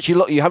 You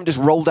actually you haven't just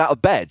rolled out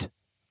of bed.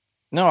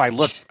 No, I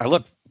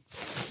look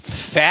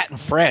fat and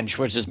French,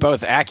 which is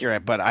both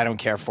accurate, but I don't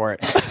care for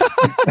it.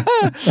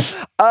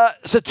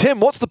 So Tim,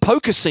 what's the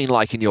poker scene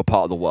like in your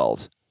part of the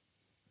world?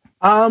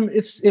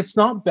 It's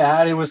not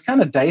bad. It was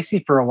kind of dicey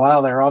for a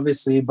while there,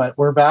 obviously, but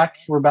we're back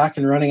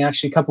and running.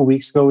 Actually, a couple of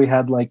weeks ago, we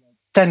had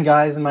 10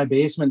 guys in my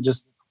basement,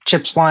 just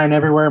chips flying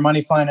everywhere,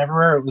 money flying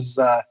everywhere.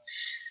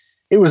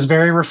 It was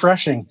very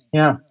refreshing.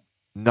 Yeah.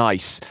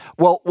 Nice.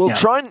 Well, we'll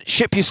try and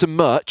ship you some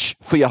merch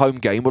for your home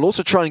game. We'll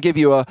also try and give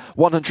you a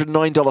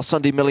 $109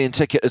 Sunday Million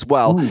ticket as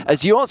well,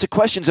 as you answer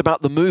questions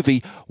about the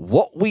movie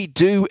What We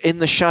Do in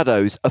the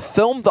Shadows, a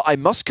film that I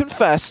must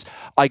confess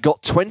I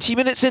got 20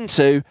 minutes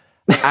into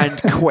and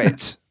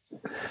quit.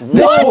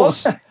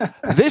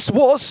 This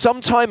was some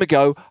time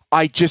ago.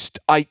 I just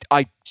wasn't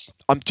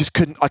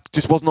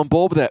on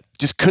board with it.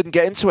 Just couldn't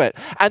get into it.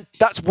 And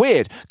that's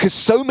weird because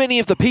so many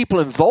of the people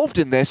involved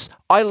in this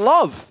I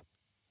love.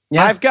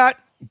 Yeah. I've got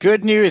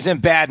good news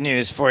and bad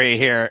news for you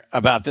here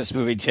about this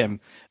movie, Tim.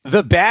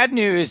 The bad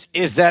news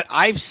is that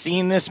I've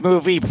seen this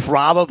movie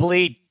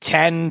probably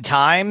 10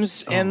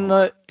 times in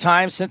the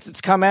time since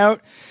it's come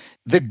out.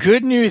 The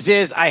good news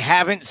is I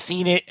haven't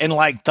seen it in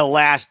the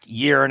last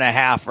year and a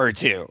half or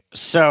two.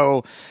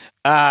 So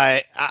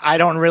I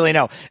don't really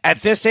know. At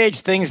this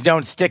age, things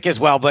don't stick as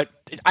well. But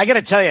I got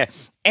to tell you,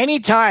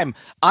 anytime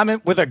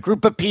I'm with a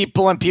group of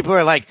people and people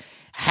are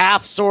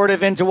half sort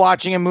of into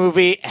watching a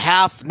movie,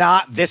 half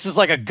not, this is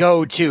a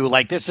go-to.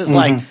 This is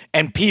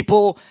and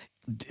people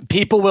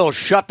will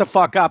shut the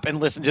fuck up and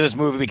listen to this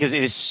movie because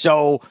it is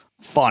so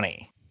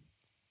funny.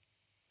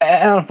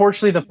 And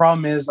unfortunately, the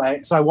problem is,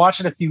 I watched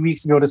it a few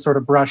weeks ago to sort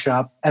of brush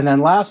up, and then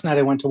last night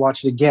I went to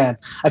watch it again.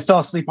 I fell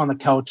asleep on the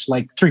couch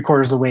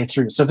 3/4 of the way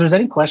through. So if there's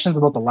any questions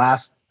about the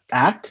last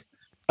act,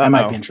 I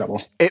might be in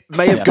trouble. It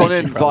may have gone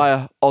in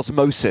via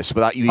osmosis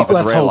without you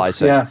even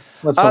realizing. Yeah,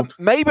 let's hope.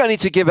 Maybe I need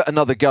to give it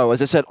another go.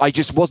 As I said, I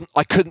just wasn't.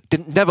 I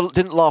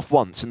didn't laugh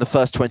once in the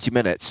first 20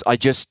 minutes. I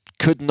just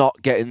could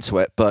not get into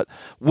it. But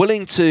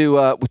willing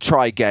to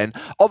try again.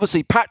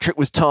 Obviously, Patrick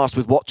was tasked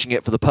with watching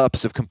it for the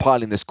purpose of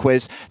compiling this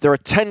quiz. There are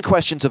 10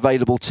 questions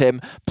available. Tim,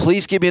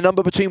 please give me a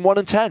number between 1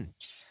 and 10.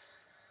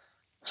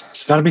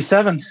 It's got to be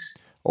 7.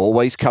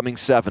 Always coming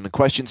 7. And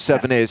question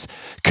 7 is: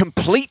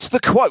 complete the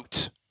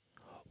quote.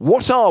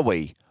 What are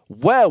we?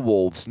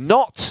 Werewolves,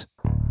 not...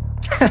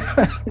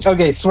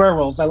 Okay,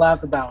 swearwolves. I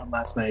laughed at that one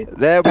last night.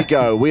 There we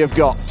go. We have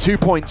got 2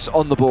 points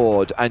on the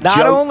board. And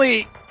not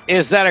only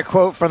is that a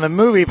quote from the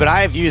movie, but I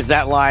have used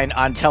that line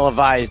on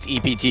televised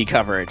EPT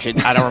coverage.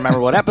 I don't remember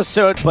what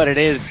episode, but it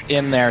is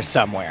in there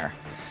somewhere.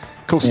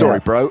 Cool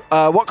story, bro.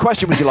 What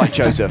question would you like,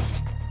 Joseph?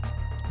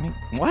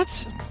 What?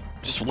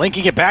 Just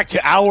linking it back to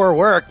our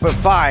work, but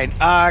fine.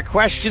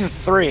 Question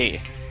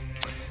 3.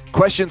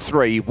 Question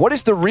 3. What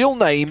is the real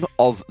name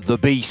of the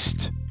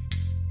Beast?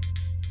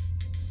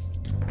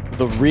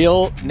 The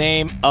real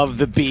name of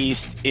the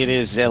Beast. It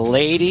is a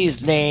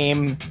lady's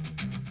name.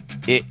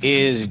 It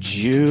is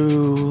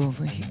Julian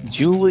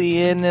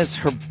is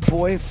her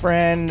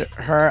boyfriend.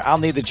 I'll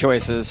need the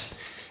choices.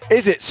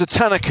 Is it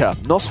Satanica,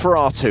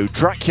 Nosferatu,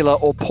 Dracula,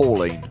 or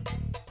Pauline?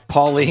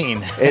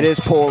 Pauline. It is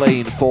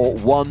Pauline for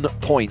 1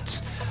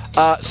 point.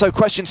 So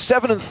questions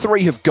 7 and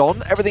 3 have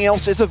gone. Everything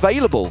else is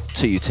available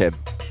to you, Tim.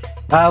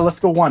 Let's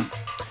go 1.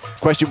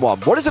 Question 1.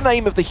 What is the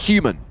name of the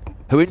human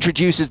who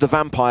introduces the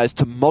vampires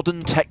to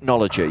modern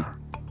technology?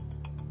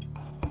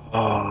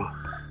 Oh.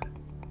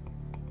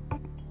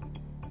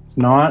 It's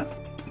not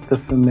the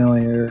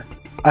familiar.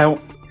 I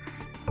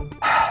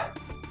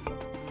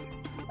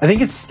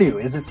think it's Stu.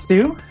 Is it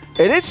Stu?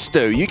 It is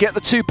Stu. You get the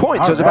 2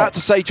 points. I was about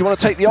to say, do you want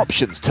to take the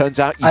options? Turns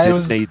out you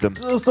didn't need them.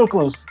 So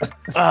close.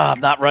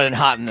 I'm not running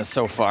hot in this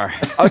so far.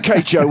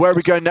 Okay, Joe, where are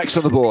we going next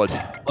on the board?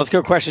 Let's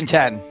go question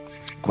 10.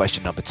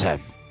 Question number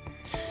 10.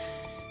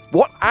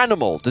 What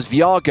animal does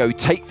Viago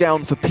take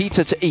down for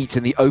Peter to eat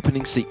in the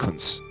opening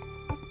sequence?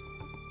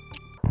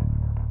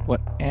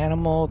 What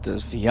animal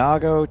does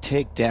Viago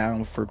take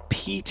down for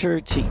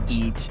Peter to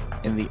eat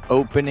in the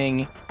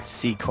opening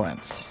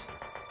sequence?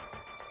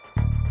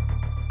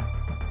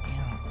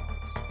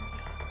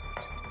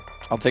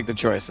 I'll take the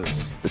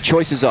choices. The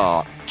choices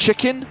are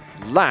chicken,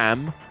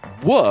 lamb,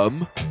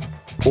 worm,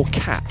 or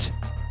cat.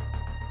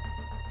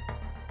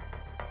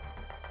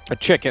 A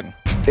chicken.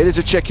 It is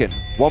a chicken.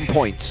 1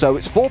 point. So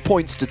it's 4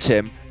 points to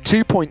Tim,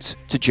 2 points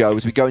to Joe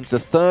as we go into the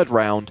third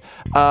round.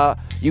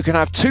 You can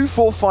have 2,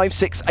 4, 5,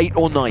 6, 8,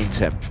 or 9,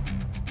 Tim.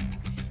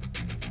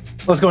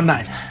 Let's go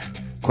 9.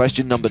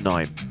 Question number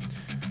 9.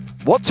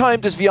 What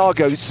time does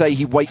Viago say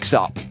he wakes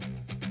up?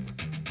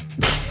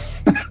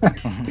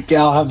 Okay,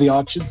 I'll have the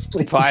options,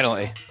 please.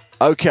 Finally.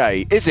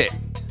 Okay, is it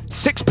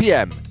 6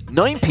 p.m.,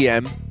 9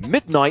 p.m.,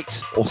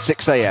 midnight, or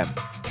 6 a.m.?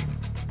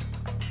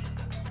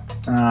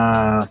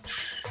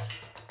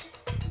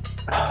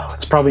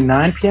 It's probably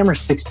 9 p.m. or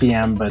 6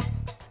 p.m., but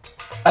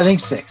I think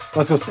 6.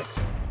 Let's go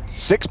 6.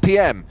 6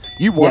 p.m.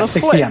 You want to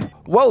 6 flip. p.m.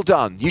 Well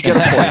done. You get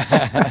a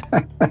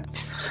point.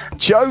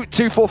 Joe,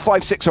 2, 4,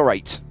 5, 6, or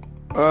 8?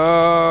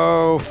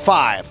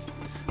 5.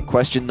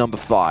 Question number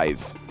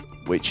 5,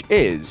 which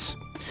is...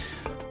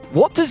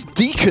 What does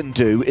Deacon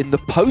do in the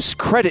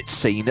post-credit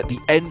scene at the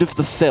end of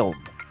the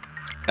film?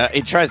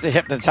 He tries to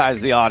hypnotize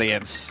the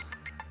audience.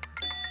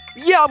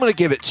 Yeah, I'm going to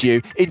give it to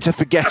you into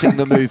forgetting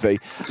the movie.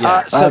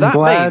 Yeah. So I'm that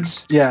glad.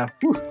 means Yeah.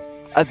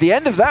 at the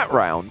end of that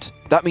round,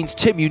 that means,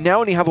 Tim, you now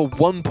only have a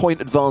 1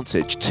 point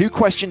advantage. 2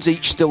 questions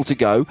each still to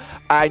go,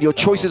 and your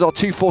choices are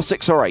 2, 4,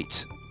 6, or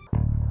 8.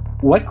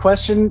 What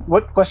question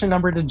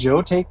number did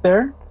Joe take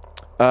there?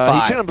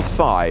 He took number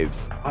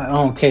 5.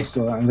 Okay,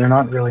 so they're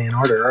not really in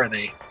order, are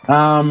they?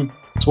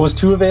 Was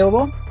 2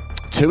 available?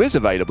 2 is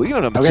available. You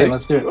know number 2. Okay,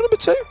 let's do it. You want number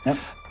 2? Yep.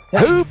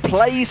 Who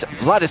plays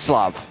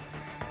Vladislav?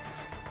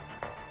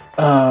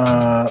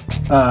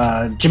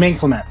 Jermaine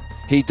Clement.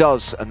 He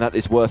does, and that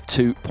is worth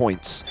 2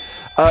 points.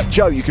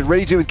 Joe, you can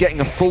really do with getting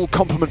a full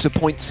complement of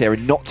points here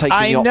and not taking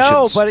the options. I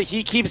know, but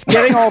he keeps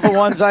getting all the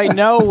ones I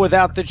know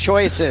without the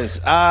choices.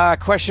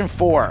 Question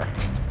 4.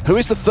 Who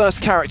is the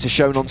first character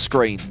shown on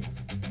screen?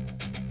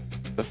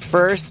 The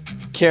first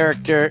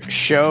character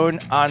shown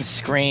on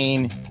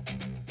screen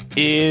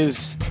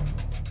is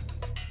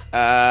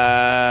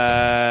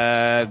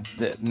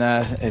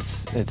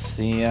it's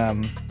the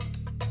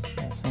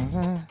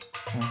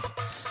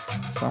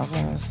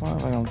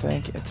Slav, I don't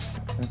think it's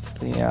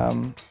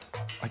the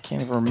I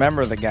can't even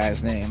remember the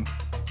guy's name.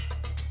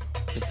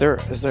 Is there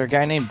a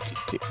guy named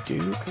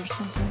Duke or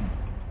something?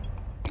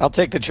 I'll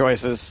take the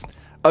choices.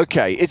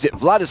 Okay, is it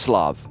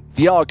Vladislav,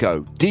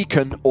 Viago,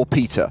 Deacon, or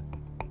Peter?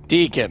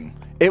 Deacon.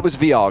 It was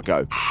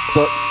Viago,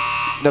 but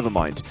never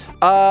mind.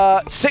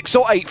 6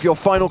 or 8 for your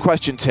final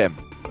question, Tim.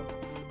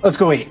 Let's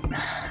go 8.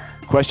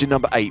 Question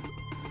number 8.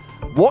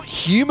 What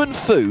human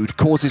food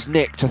causes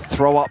Nick to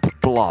throw up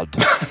blood?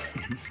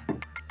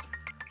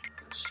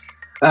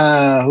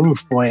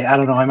 Oof, boy, I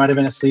don't know. I might have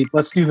been asleep.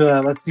 Let's do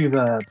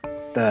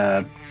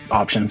the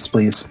options,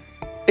 please.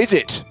 Is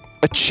it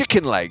a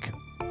chicken leg,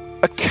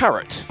 a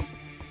carrot,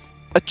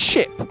 a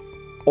chip,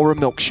 or a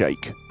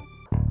milkshake?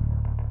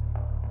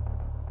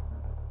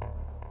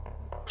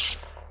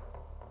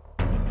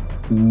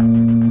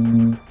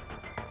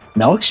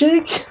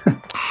 Milkshake?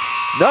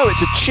 No,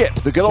 it's a chip,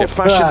 the good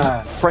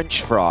old-fashioned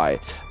French fry.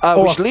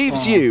 Which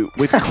leaves you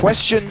with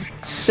question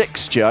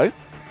 6, Joe.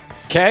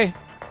 Okay.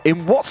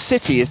 In what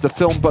city is the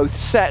film both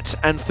set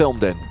and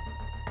filmed in?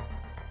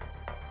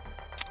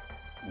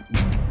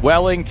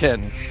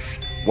 Wellington.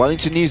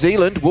 Wellington, New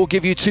Zealand will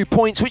give you 2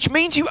 points, which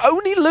means you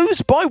only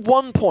lose by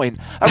 1 point.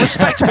 A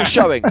respectable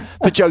showing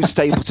for Joe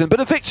Stapleton, but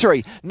a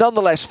victory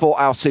nonetheless for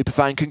our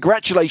superfan.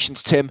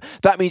 Congratulations, Tim.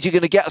 That means you're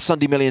going to get a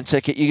Sunday Million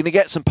ticket, you're going to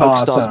get some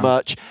PokeStars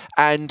merch,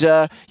 and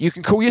you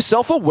can call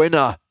yourself a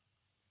winner.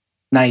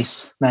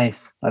 Nice.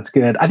 That's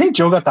good. I think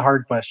Joe got the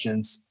hard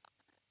questions.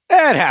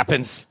 It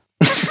happens.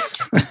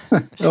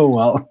 Oh,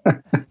 well.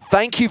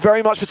 Thank you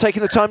very much for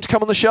taking the time to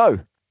come on the show.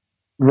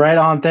 Right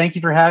on. Thank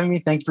you for having me.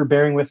 Thank you for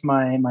bearing with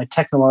my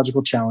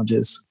technological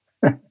challenges.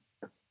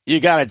 You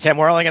got it, Tim.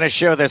 We're only going to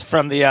show this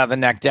from the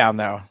neck down,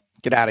 though.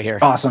 Get out of here.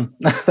 Awesome.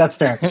 That's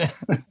fair.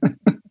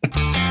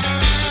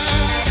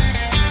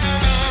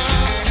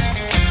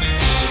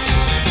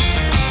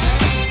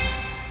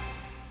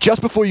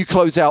 Just before you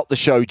close out the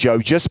show, Joe,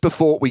 just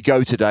before we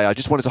go today, I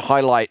just wanted to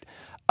highlight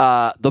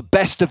the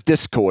best of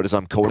Discord, as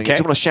I'm calling it. I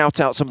just want to shout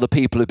out some of the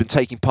people who've been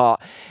taking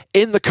part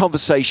in the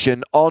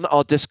conversation on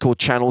our Discord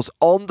channels,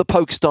 on the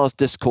PokerStars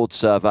Discord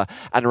server.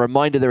 And a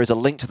reminder, there is a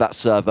link to that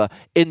server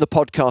in the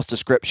podcast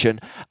description.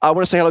 I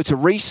want to say hello to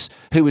Reese,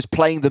 who was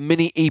playing the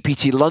mini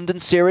EPT London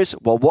series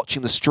while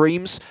watching the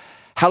streams.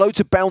 Hello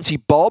to Bounty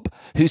Bob,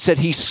 who said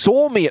he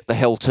saw me at the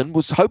Hilton,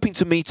 was hoping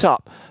to meet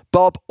up.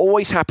 Bob,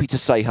 always happy to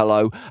say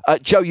hello.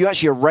 Joe, you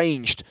actually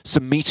arranged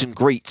some meet and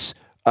greets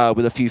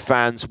with a few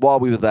fans while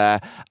we were there.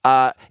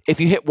 If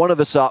you hit one of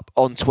us up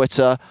on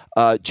Twitter,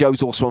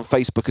 Joe's also on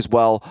Facebook as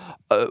well,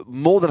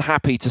 more than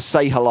happy to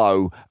say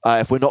hello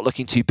if we're not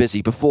looking too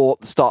busy. Before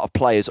the start of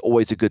play is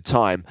always a good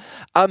time.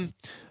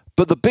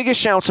 But the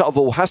biggest shout out of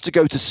all has to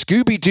go to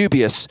Scooby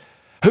Dubious,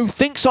 who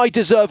thinks I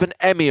deserve an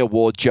Emmy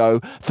Award, Joe,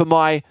 for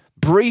my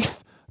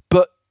brief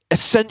but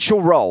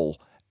essential role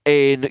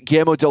in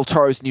Guillermo del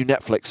Toro's new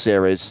Netflix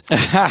series,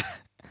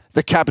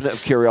 The Cabinet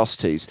of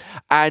Curiosities.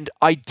 And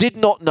I did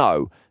not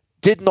know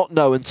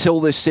until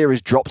this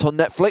series dropped on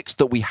Netflix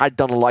that we had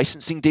done a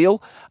licensing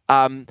deal.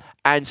 And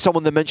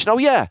someone then mentioned, oh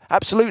yeah,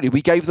 absolutely,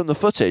 we gave them the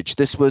footage.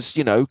 This was,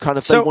 they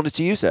wanted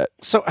to use it.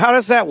 So how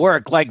does that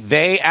work? Like,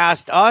 they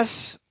asked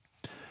us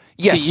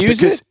to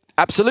use it?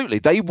 Absolutely.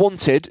 They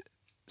wanted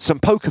some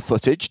poker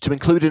footage to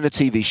include in a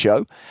TV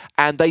show,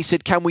 and they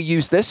said, can we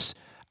use this?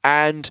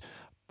 And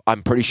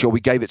I'm pretty sure we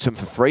gave it to them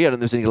for free. I don't think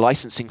there's any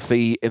licensing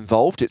fee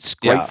involved. It's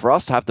great for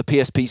us to have the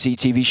PSPC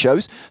TV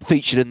shows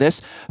featured in this.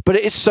 But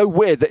it is so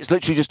weird that it's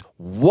literally just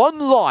one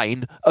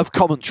line of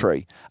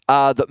commentary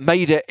that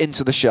made it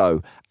into the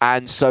show.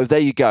 And so there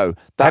you go.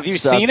 Have you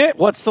seen it?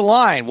 What's the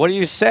line? What do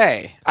you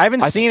say? I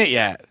haven't seen it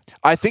yet.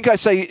 I think I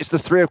say it's the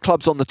 3 of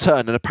clubs on the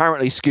turn. And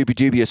apparently Scooby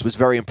Dubious was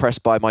very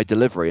impressed by my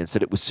delivery and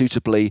said it was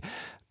suitably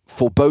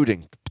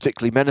foreboding,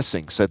 particularly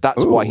menacing. So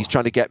that's why he's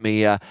trying to get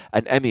me an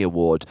Emmy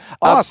Award.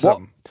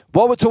 Awesome.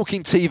 While we're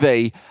talking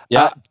TV,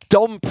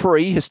 Don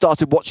Pre has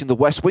started watching The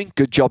West Wing.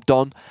 Good job,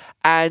 Don.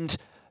 And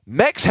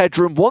Mex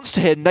Headroom wants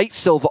to hear Nate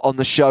Silver on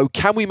the show.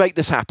 Can we make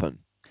this happen?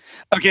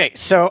 Okay,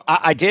 so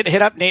I did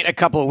hit up Nate a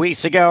couple of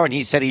weeks ago, and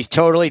he said he's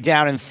totally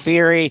down in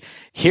theory.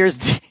 Here's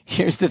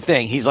the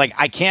thing. He's like,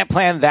 I can't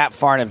plan that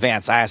far in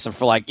advance. I asked him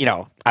for I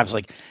was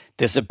like,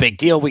 this is a big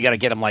deal. We got to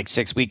get him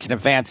 6 weeks in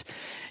advance.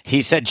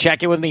 He said,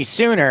 check in with me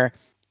sooner,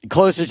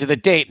 closer to the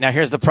date. Now,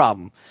 here's the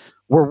problem.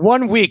 We're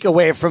 1 week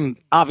away from,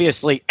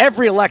 obviously,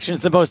 every election is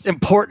the most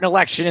important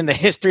election in the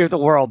history of the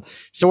world.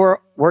 So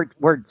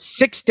we're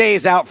 6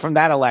 days out from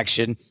that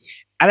election.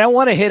 And I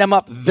want to hit him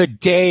up the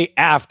day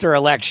after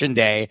election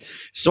day.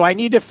 So I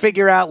need to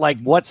figure out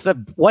what's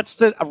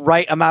the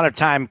right amount of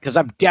time, because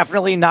I'm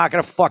definitely not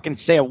going to fucking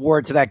say a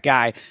word to that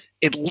guy,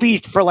 at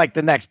least for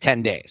the next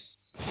 10 days.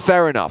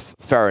 Fair enough.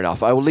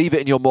 I will leave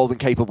it in your more than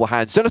capable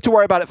hands. Don't have to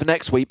worry about it for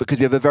next week because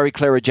we have a very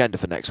clear agenda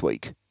for next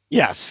week.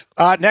 Yes.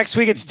 Next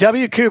week it's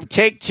WCOOP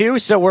Take 2,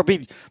 so we'll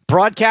be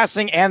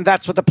broadcasting, and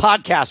that's what the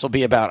podcast will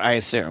be about, I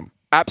assume.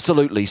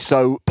 Absolutely.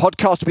 So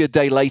podcast will be a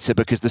day later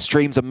because the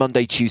streams are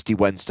Monday, Tuesday,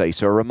 Wednesday.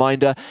 So a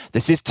reminder,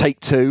 this is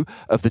take 2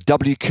 of the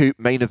WCOOP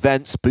main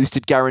events,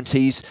 boosted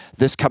guarantees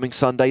this coming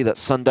Sunday.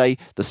 That's Sunday,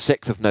 the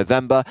 6th of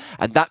November.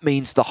 And that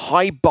means the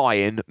high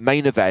buy-in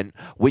main event,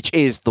 which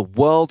is the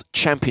World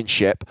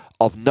Championship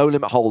of No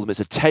Limit Hold'em. It's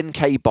a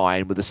 10K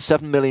buy-in with a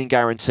 7 million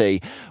guarantee.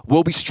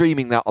 We'll be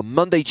streaming that on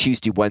Monday,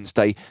 Tuesday,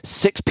 Wednesday,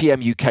 6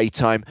 p.m. UK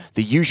time,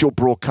 the usual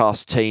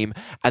broadcast team.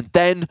 And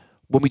then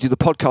when we do the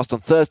podcast on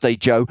Thursday,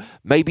 Joe,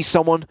 maybe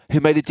someone who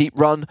made a deep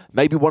run,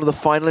 maybe one of the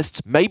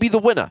finalists, maybe the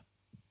winner.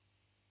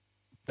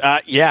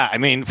 Yeah, I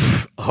mean,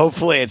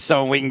 hopefully it's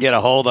someone we can get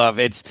a hold of.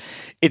 It's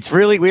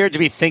really weird to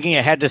be thinking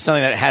ahead to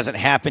something that hasn't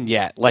happened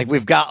yet.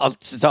 We've got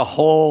just a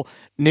whole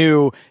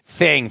new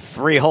thing,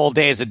 3 whole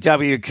days of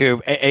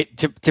WCOOP.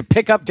 To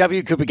pick up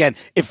WCOOP again,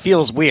 it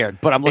feels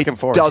weird, but I'm looking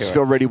forward to it. It does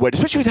feel really weird,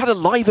 especially we've had a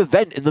live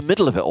event in the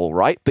middle of it all,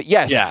 right? But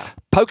yes,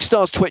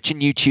 PokerStars Twitch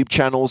and YouTube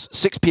channels,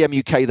 6 p.m.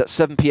 UK, that's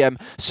 7 p.m.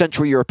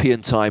 Central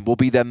European time. We'll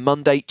be there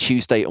Monday,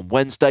 Tuesday and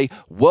Wednesday.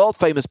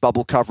 World-famous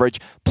bubble coverage,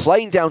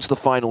 playing down to the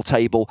final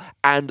table,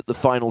 and the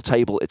final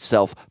table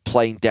itself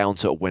playing down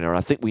to a winner. And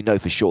I think we know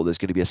for sure there's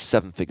going to be a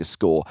 7-figure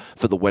score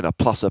for the winner,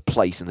 plus a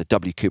place in the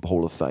WCOOP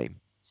Hall of Fame.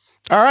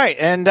 All right,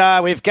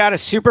 and we've got a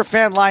super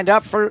fan lined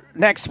up for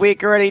next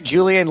week already.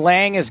 Julian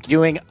Lang is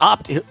doing,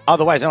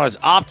 otherwise known as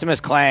Optimus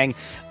Clang,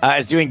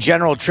 is doing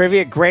general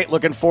trivia. Great,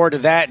 looking forward to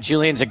that.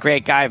 Julian's a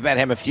great guy. I've met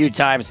him a few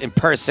times in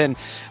person.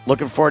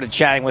 Looking forward to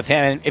chatting with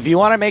him. And if you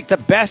want to make the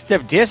best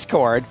of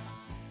Discord,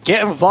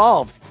 get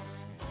involved.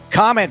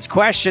 Comments,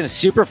 questions,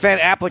 superfan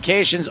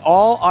applications,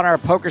 all on our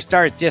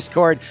PokerStars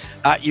Discord.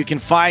 You can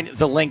find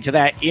the link to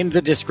that in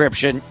the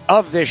description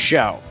of this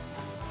show.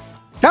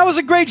 That was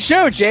a great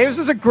show, James.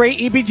 This is a great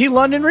EBT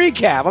London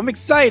recap. I'm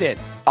excited.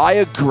 I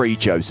agree,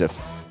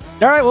 Joseph.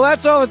 All right, well,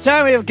 that's all the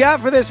time we have got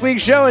for this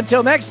week's show.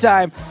 Until next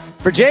time,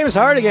 for James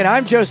Hardigan,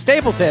 I'm Joe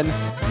Stapleton.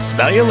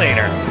 Smell you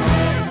later.